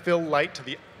bit of fill light to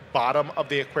the bottom of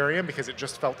the aquarium because it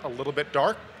just felt a little bit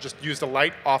dark. Just used a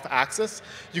light off axis.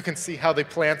 You can see how the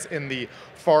plants in the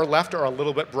far left are a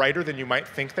little bit brighter than you might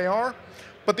think they are.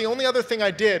 But the only other thing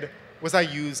I did was I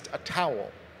used a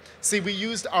towel. See, we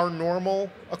used our normal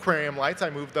aquarium lights. I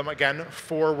moved them again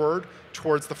forward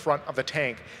towards the front of the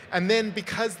tank. And then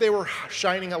because they were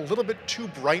shining a little bit too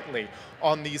brightly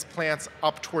on these plants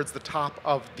up towards the top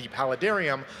of the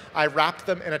paludarium, I wrapped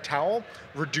them in a towel,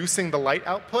 reducing the light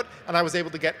output, and I was able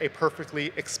to get a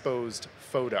perfectly exposed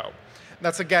photo. And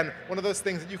that's, again, one of those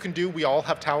things that you can do. We all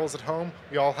have towels at home.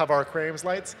 We all have our aquarium's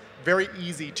lights. Very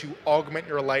easy to augment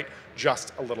your light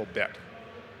just a little bit.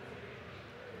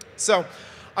 So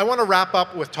I want to wrap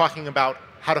up with talking about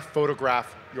how to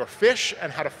photograph your fish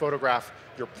and how to photograph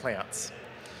your plants.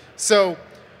 So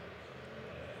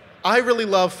I really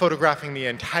love photographing the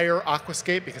entire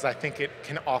aquascape because I think it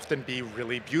can often be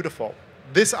really beautiful.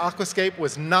 This aquascape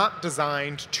was not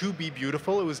designed to be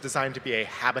beautiful. It was designed to be a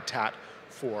habitat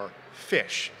for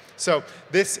fish. So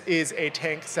this is a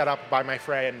tank set up by my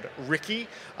friend Ricky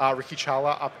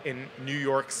Challa up in New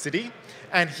York City.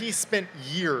 And he spent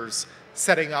years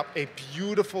setting up a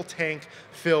beautiful tank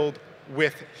filled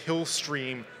with hill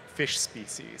stream fish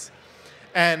species.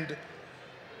 And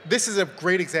this is a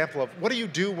great example of what do you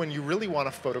do when you really want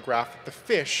to photograph the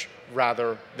fish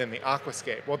rather than the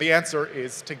aquascape? Well, the answer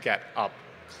is to get up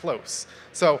close.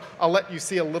 So I'll let you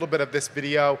see a little bit of this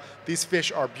video. These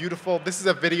fish are beautiful. This is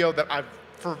a video that I've,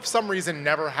 for some reason,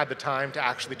 never had the time to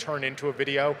actually turn into a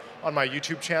video on my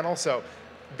YouTube channel. So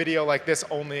video like this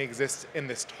only exists in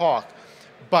this talk.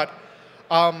 But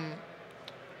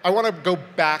I want to go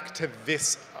back to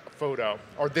this photo,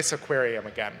 or this aquarium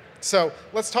again. So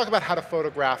let's talk about how to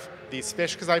photograph these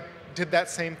fish, because I did that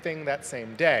same thing that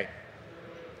same day.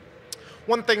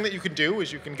 One thing that you can do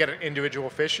is you can get an individual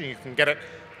fish and you can get it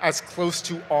as close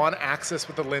to on axis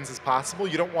with the lens as possible.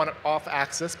 You don't want it off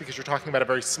axis because you're talking about a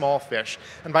very small fish.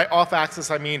 And by off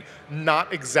axis, I mean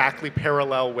not exactly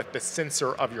parallel with the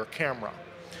sensor of your camera.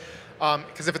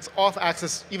 Because if it's off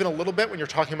axis even a little bit when you're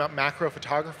talking about macro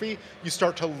photography, you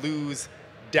start to lose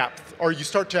depth, or you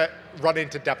start to run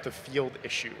into depth of field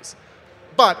issues.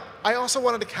 But I also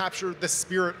wanted to capture the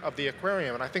spirit of the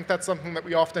aquarium, and I think that's something that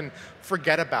we often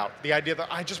forget about. The idea that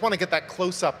I just want to get that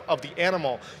close-up of the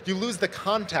animal. You lose the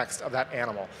context of that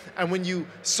animal. And when you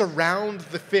surround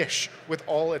the fish with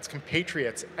all its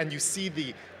compatriots and you see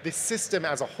the system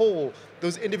as a whole,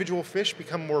 those individual fish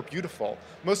become more beautiful.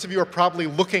 Most of you are probably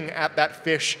looking at that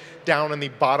fish down in the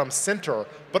bottom center,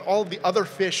 but all of the other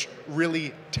fish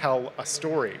really tell a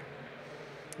story.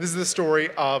 This is the story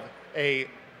of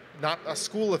not a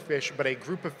school of fish, but a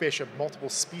group of fish of multiple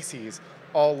species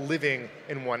all living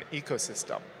in one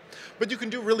ecosystem. But you can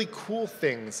do really cool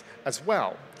things as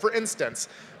well. For instance,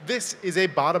 this is a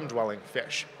bottom-dwelling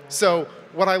fish. So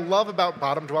what I love about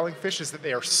bottom-dwelling fish is that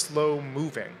they are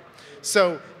slow-moving.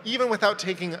 So even without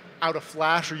taking out a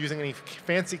flash or using any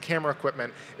fancy camera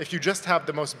equipment, if you just have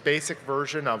the most basic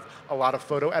version of a lot of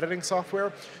photo editing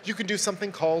software, you can do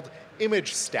something called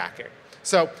image stacking.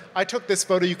 So I took this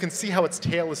photo. You can see how its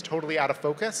tail is totally out of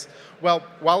focus. Well,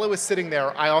 while it was sitting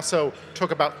there, I also took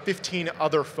about 15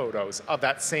 other photos of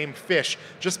that same fish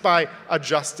just by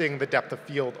adjusting the depth of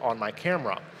field on my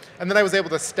camera. And then I was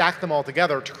able to stack them all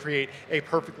together to create a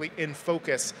perfectly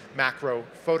in-focus macro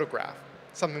photograph,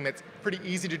 something that's pretty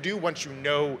easy to do once you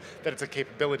know that it's a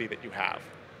capability that you have.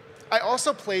 I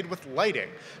also played with lighting,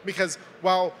 because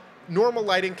while normal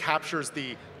lighting captures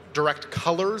the direct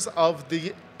colors of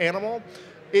the animal,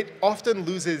 it often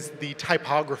loses the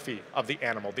typography of the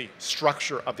animal, the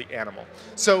structure of the animal.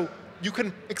 So you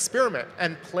can experiment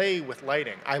and play with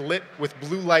lighting. I lit with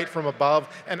blue light from above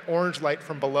and orange light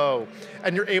from below,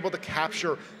 and you're able to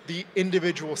capture the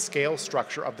individual scale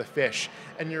structure of the fish,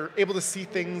 and you're able to see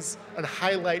things and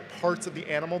highlight parts of the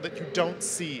animal that you don't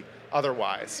see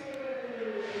otherwise.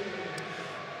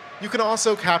 You can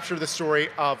also capture the story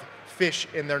of fish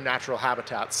in their natural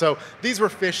habitat. So these were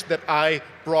fish that I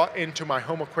brought into my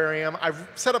home aquarium. I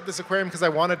set up this aquarium because I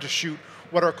wanted to shoot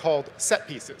what are called set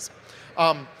pieces.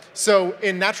 So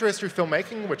in natural history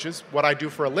filmmaking, which is what I do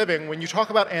for a living, when you talk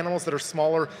about animals that are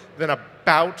smaller than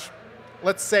about,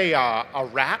 let's say, a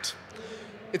rat,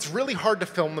 it's really hard to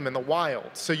film them in the wild.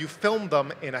 So you film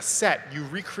them in a set, you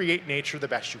recreate nature the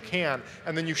best you can,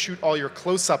 and then you shoot all your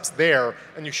close-ups there,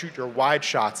 and you shoot your wide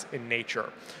shots in nature.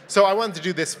 So I wanted to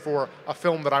do this for a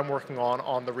film that I'm working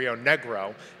on the Rio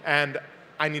Negro, and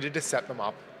I needed to set them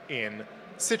up in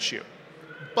situ.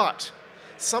 But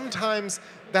sometimes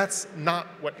that's not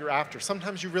what you're after.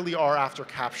 Sometimes you really are after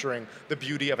capturing the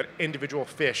beauty of an individual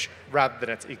fish rather than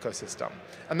its ecosystem.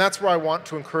 And that's where I want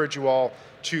to encourage you all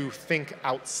to think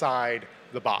outside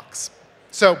the box.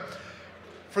 So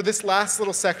for this last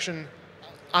little section,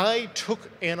 I took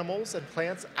animals and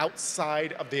plants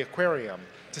outside of the aquarium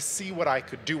to see what I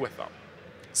could do with them.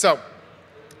 So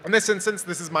in this instance,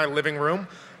 this is my living room.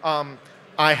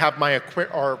 I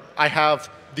have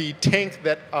the tank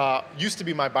that used to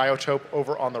be my biotope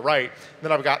over on the right.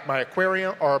 Then I've got my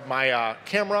aquarium, or my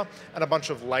camera, and a bunch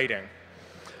of lighting.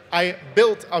 I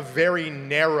built a very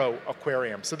narrow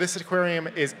aquarium. So this aquarium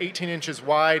is 18 inches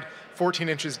wide, 14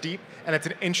 inches deep, and it's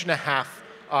 1.5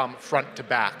 inches front to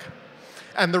back.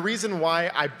 And the reason why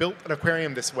I built an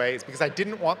aquarium this way is because I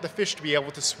didn't want the fish to be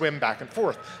able to swim back and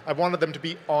forth. I wanted them to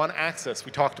be on axis.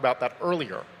 We talked about that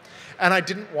earlier. And I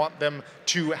didn't want them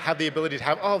to have the ability to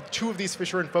have, oh, 2 of these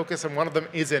fish are in focus and 1 of them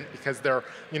isn't because they're,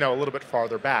 a little bit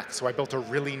farther back. So I built a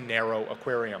really narrow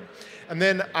aquarium. And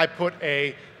then I put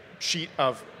a sheet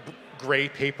of gray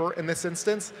paper in this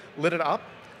instance, lit it up,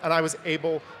 and I was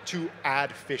able to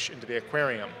add fish into the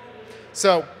aquarium.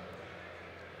 So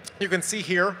you can see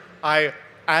here, I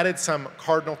added some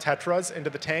cardinal tetras into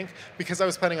the tank because I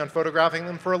was planning on photographing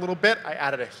them for a little bit. I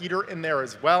added a heater in there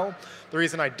as well. The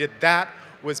reason I did that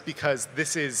was because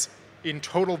this is, in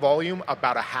total volume,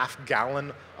 about a ½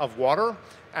 gallon of water,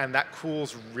 and that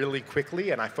cools really quickly,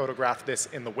 and I photographed this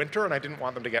in the winter, and I didn't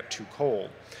want them to get too cold.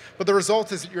 But the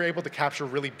result is that you're able to capture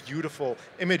really beautiful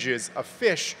images of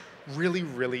fish really,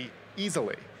 really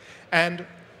easily. And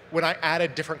when I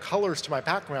added different colors to my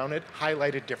background, it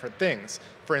highlighted different things.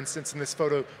 For instance, in this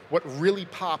photo, what really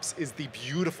pops is the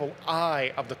beautiful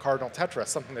eye of the cardinal tetra,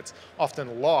 something that's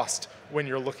often lost when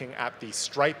you're looking at the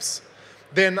stripes.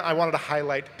 Then I wanted to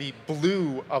highlight the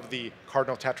blue of the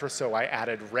cardinal tetra, so I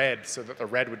added red so that the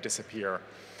red would disappear.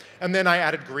 And then I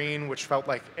added green, which felt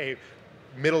like a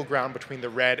middle ground between the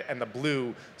red and the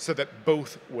blue, so that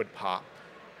both would pop.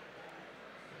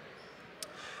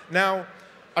 Now,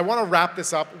 I want to wrap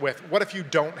this up with, what if you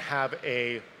don't have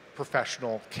a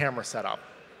professional camera setup?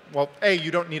 Well, A,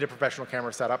 you don't need a professional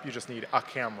camera setup, you just need a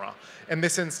camera. In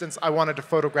this instance, I wanted to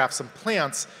photograph some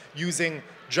plants using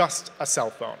just a cell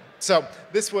phone. So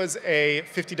this was a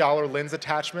 $50 lens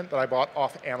attachment that I bought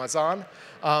off Amazon.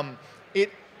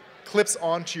 It clips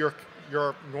onto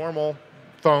your normal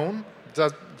phone.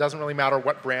 Doesn't really matter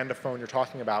what brand of phone you're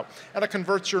talking about. And it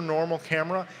converts your normal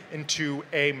camera into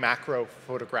a macro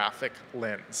photographic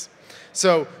lens.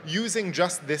 So using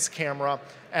just this camera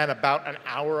and about an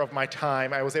hour of my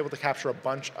time, I was able to capture a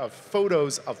bunch of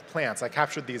photos of plants. I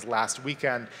captured these last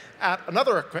weekend at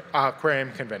another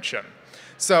aquarium convention.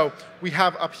 So we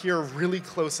have up here really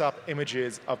close-up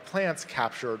images of plants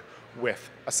captured with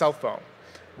a cell phone.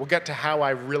 We'll get to how I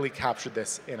really captured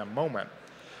this in a moment.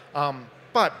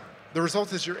 But the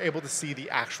result is you're able to see the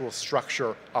actual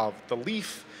structure of the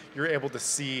leaf. You're able to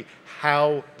see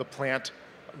how the plant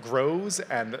grows,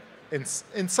 and in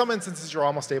some instances, you're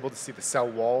almost able to see the cell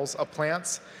walls of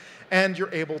plants. And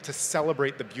you're able to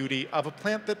celebrate the beauty of a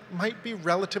plant that might be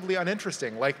relatively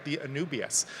uninteresting, like the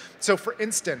Anubias. So for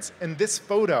instance, in this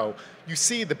photo, you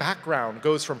see the background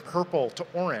goes from purple to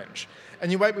orange. And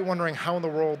you might be wondering, how in the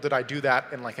world did I do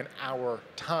that in like an hour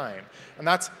time? And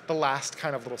that's the last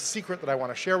kind of little secret that I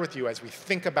want to share with you as we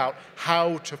think about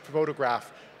how to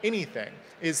photograph anything,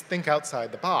 is think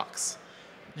outside the box.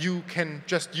 You can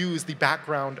just use the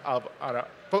background of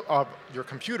your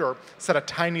computer, set a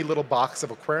tiny little box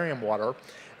of aquarium water,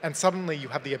 and suddenly you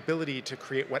have the ability to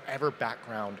create whatever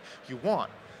background you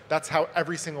want. That's how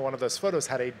every single one of those photos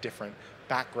had a different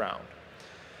background.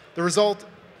 The result,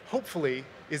 hopefully,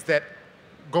 is that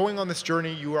going on this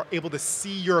journey, you are able to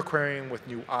see your aquarium with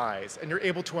new eyes, and you're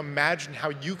able to imagine how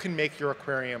you can make your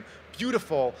aquarium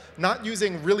beautiful, not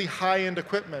using really high-end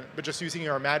equipment, but just using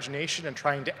your imagination and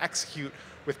trying to execute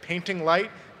with painting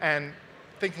light and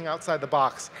thinking outside the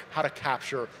box how to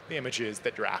capture the images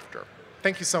that you're after.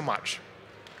 Thank you so much.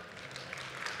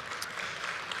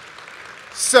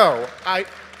 So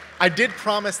I did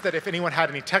promise that if anyone had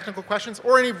any technical questions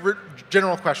or any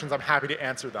general questions, I'm happy to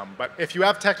answer them. But if you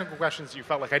have technical questions, you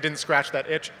felt like I didn't scratch that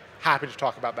itch, happy to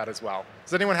talk about that as well.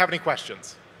 Does anyone have any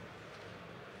questions?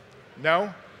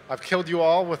 No? I've killed you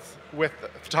all with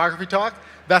photography talk?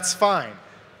 That's fine.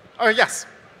 Oh, yes?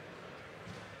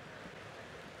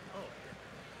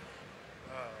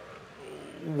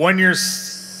 When you're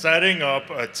setting up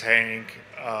a tank,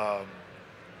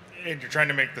 and you're trying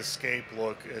to make the scape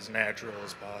look as natural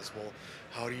as possible,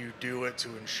 how do you do it to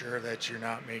ensure that you're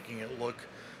not making it look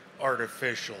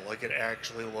artificial, like it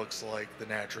actually looks like the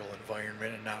natural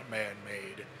environment and not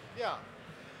man-made? Yeah.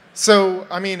 So,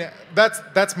 I mean,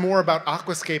 that's more about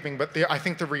aquascaping, but I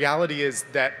think the reality is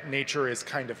that nature is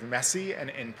kind of messy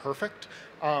and imperfect,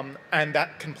 and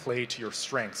that can play to your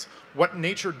strengths. What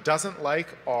nature doesn't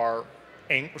like are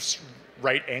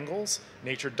right angles.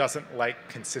 Nature doesn't like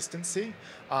consistency.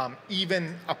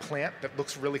 Even a plant that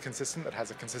looks really consistent, that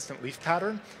has a consistent leaf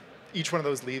pattern, each one of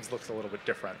those leaves looks a little bit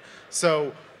different.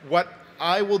 So what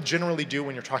I will generally do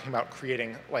when you're talking about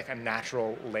creating like a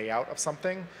natural layout of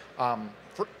something,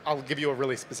 I'll give you a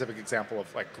really specific example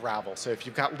of like gravel. So if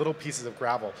you've got little pieces of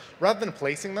gravel, rather than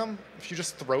placing them, if you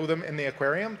just throw them in the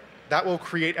aquarium, that will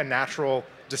create a natural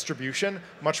distribution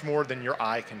much more than your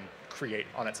eye can create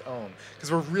on its own,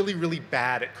 because we're really, really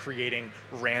bad at creating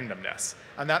randomness,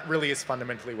 and that really is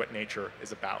fundamentally what nature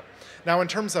is about. Now, in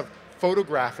terms of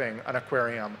photographing an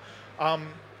aquarium,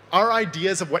 our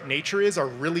ideas of what nature is are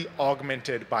really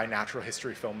augmented by natural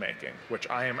history filmmaking, which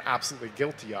I am absolutely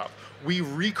guilty of. We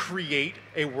recreate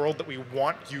a world that we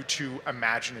want you to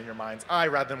imagine in your mind's eye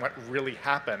rather than what really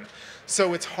happened.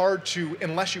 So it's hard to,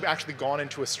 unless you've actually gone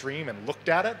into a stream and looked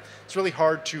at it, it's really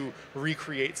hard to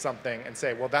recreate something and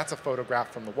say, well, that's a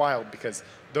photograph from the wild, because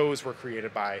those were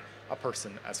created by a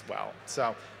person as well.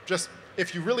 So just,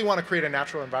 if you really want to create a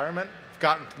natural environment, I've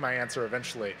gotten to my answer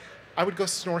eventually. I would go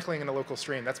snorkeling in a local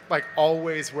stream. That's like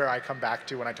always where I come back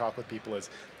to when I talk with people is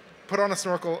put on a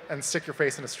snorkel and stick your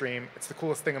face in a stream. It's the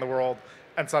coolest thing in the world.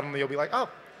 And suddenly you'll be like, oh,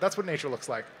 that's what nature looks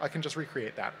like. I can just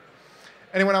recreate that.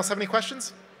 Anyone else have any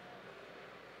questions?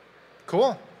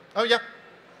 Cool. Oh, yeah.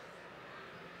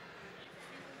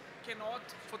 Cannot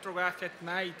photograph at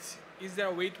night. Is there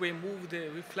a way to remove the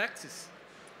reflexes?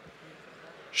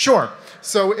 Sure.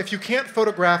 So if you can't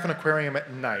photograph an aquarium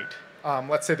at night,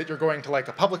 let's say that you're going to like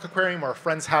a public aquarium or a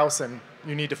friend's house and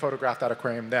you need to photograph that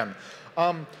aquarium then.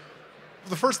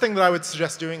 The first thing that I would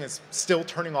suggest doing is still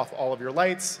turning off all of your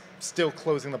lights, still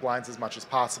closing the blinds as much as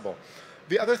possible.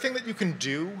 The other thing that you can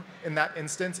do in that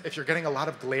instance, if you're getting a lot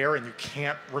of glare and you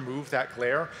can't remove that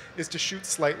glare, is to shoot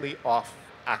slightly off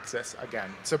axis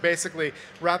again. So basically,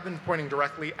 rather than pointing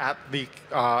directly at the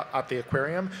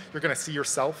aquarium, you're going to see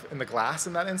yourself in the glass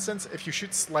in that instance. If you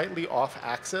shoot slightly off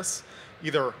axis,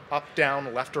 either up,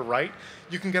 down, left, or right,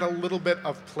 you can get a little bit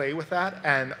of play with that,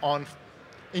 and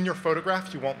in your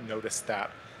photograph, you won't notice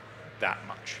that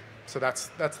much. So that's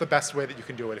the best way that you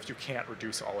can do it if you can't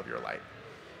reduce all of your light.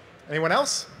 Anyone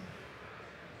else?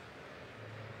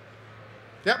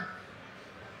 Yep.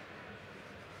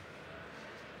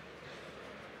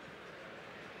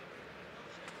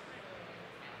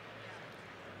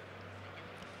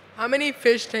 How many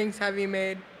fish tanks have you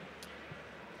made?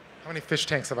 How many fish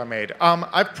tanks have I made?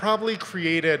 I've probably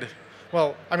created,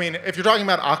 well, I mean, if you're talking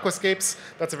about aquascapes,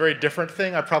 that's a very different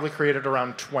thing. I've probably created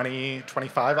around 20,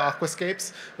 25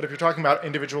 aquascapes. But if you're talking about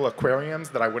individual aquariums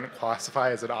that I wouldn't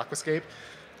classify as an aquascape,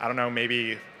 I don't know,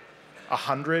 maybe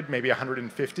 100, maybe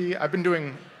 150. I've been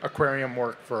doing aquarium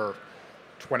work for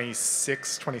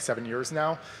 26, 27 years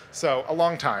now, so a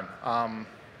long time.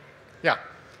 Yeah,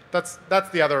 that's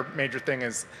the other major thing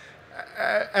is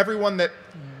everyone that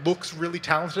looks really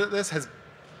talented at this has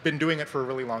been doing it for a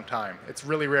really long time. It's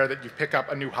really rare that you pick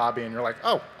up a new hobby and you're like,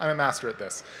 oh, I'm a master at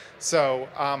this. So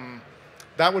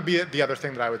that would be the other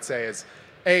thing that I would say is,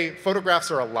 A, photographs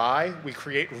are a lie. We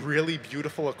create really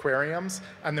beautiful aquariums,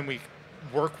 and then we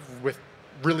work with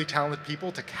really talented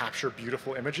people to capture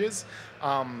beautiful images.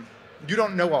 You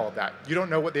don't know all of that. You don't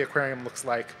know what the aquarium looks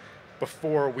like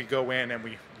before we go in and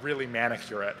we really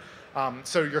manicure it.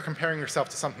 So you're comparing yourself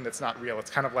to something that's not real.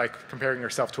 It's kind of like comparing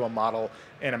yourself to a model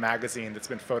in a magazine that's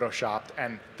been photoshopped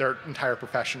and their entire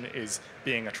profession is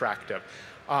being attractive.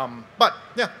 But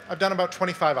yeah, I've done about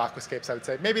 25 aquascapes, I would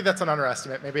say. Maybe that's an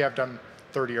underestimate. Maybe I've done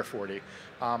 30 or 40.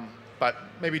 But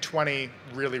maybe 20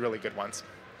 really, really good ones.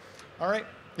 All right,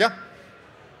 yeah?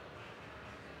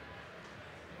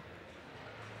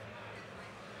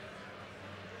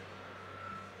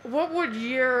 What would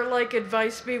your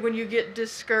advice be when you get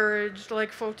discouraged,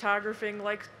 photographing?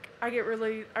 I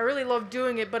really love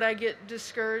doing it, but I get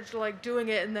discouraged doing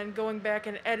it and then going back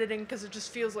and editing because it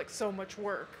just feels like so much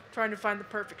work trying to find the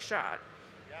perfect shot.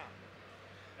 Yeah.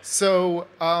 So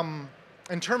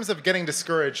in terms of getting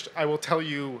discouraged, I will tell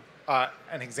you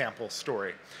an example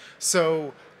story.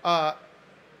 So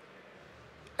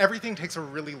everything takes a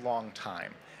really long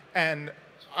time, and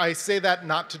I say that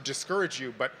not to discourage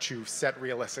you, but to set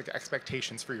realistic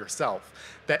expectations for yourself,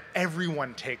 that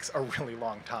everyone takes a really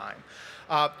long time.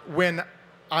 When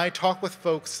I talk with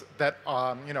folks that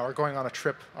are going on a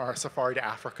trip or a safari to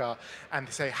Africa, and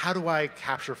they say, how do I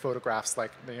capture photographs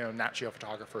like Nat Geo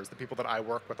photographers, the people that I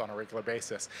work with on a regular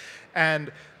basis?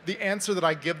 And the answer that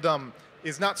I give them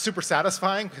is not super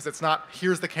satisfying, because it's not,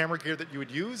 here's the camera gear that you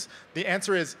would use. The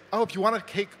answer is, oh, if you want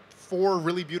to take 4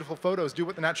 really beautiful photos, do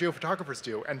what the Nat Geo photographers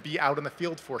do and be out in the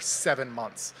field for 7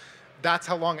 months. That's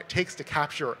how long it takes to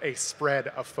capture a spread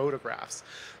of photographs.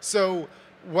 So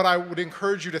what I would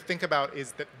encourage you to think about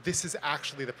is that this is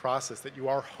actually the process, that you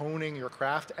are honing your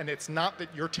craft, and it's not that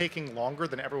you're taking longer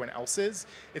than everyone else is,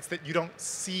 it's that you don't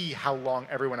see how long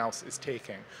everyone else is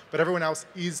taking. But everyone else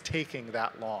is taking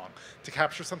that long. To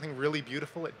capture something really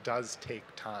beautiful, it does take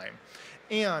time.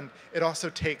 And it also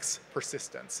takes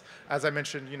persistence. As I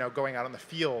mentioned, going out in the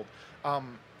field,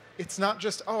 it's not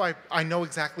just, oh, I know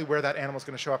exactly where that animal's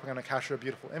going to show up, I'm going to capture a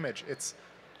beautiful image. It's,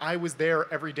 I was there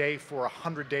every day for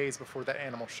 100 days before that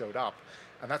animal showed up.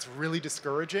 And that's really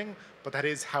discouraging, but that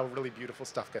is how really beautiful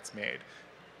stuff gets made.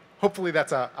 Hopefully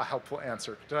that's a helpful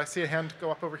answer. Did I see a hand go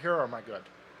up over here, or am I good?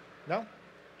 No?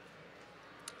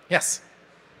 Yes?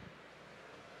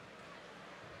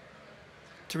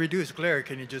 To reduce glare,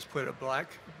 can you just put a black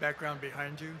background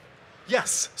behind you?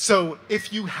 Yes. So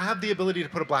if you have the ability to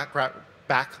put a black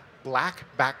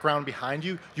background behind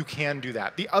you, you can do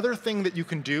that. The other thing that you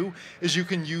can do is you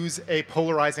can use a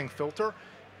polarizing filter.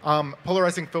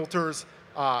 Polarizing filters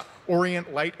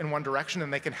orient light in one direction,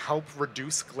 and they can help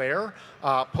reduce glare.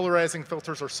 Polarizing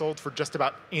filters are sold for just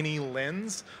about any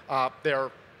lens.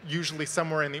 They're usually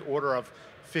somewhere in the order of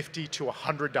 $50 to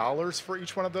 $100 for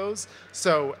each one of those.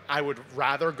 So I would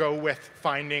rather go with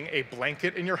finding a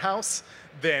blanket in your house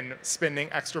than spending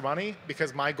extra money,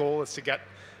 because my goal is to get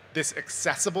this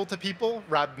accessible to people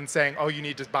rather than saying, oh, you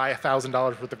need to buy $1,000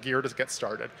 worth of gear to get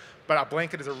started. But a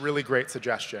blanket is a really great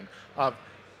suggestion.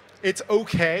 It's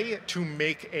okay to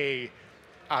make a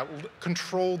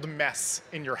controlled mess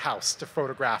in your house to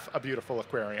photograph a beautiful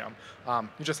aquarium.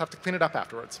 You just have to clean it up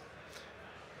afterwards.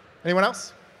 Anyone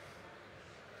else?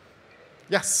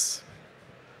 Yes.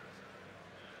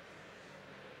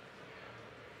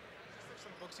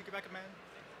 Some books you could recommend?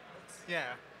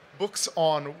 Yeah. Books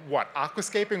on what?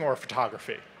 Aquascaping or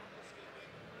photography?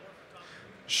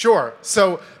 Sure.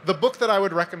 So the book that I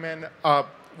would recommend,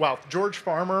 well, George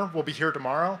Farmer will be here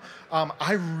tomorrow.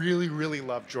 I really, really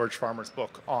love George Farmer's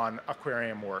book on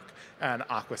aquarium work and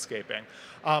aquascaping.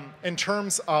 In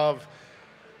terms of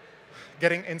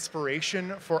getting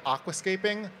inspiration for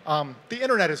aquascaping, the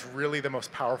internet is really the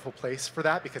most powerful place for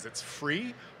that because it's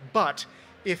free. But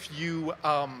if you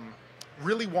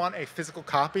really want a physical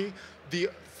copy, the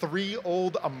 3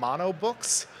 old Amano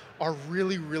books are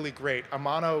really, really great.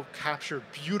 Amano captured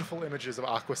beautiful images of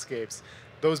aquascapes.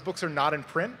 Those books are not in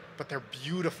print, but they're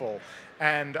beautiful.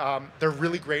 And they're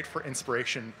really great for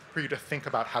inspiration for you to think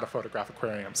about how to photograph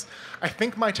aquariums. I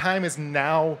think my time is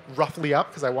now roughly up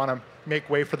because I want to make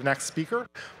way for the next speaker.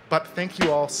 But thank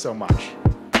you all so much.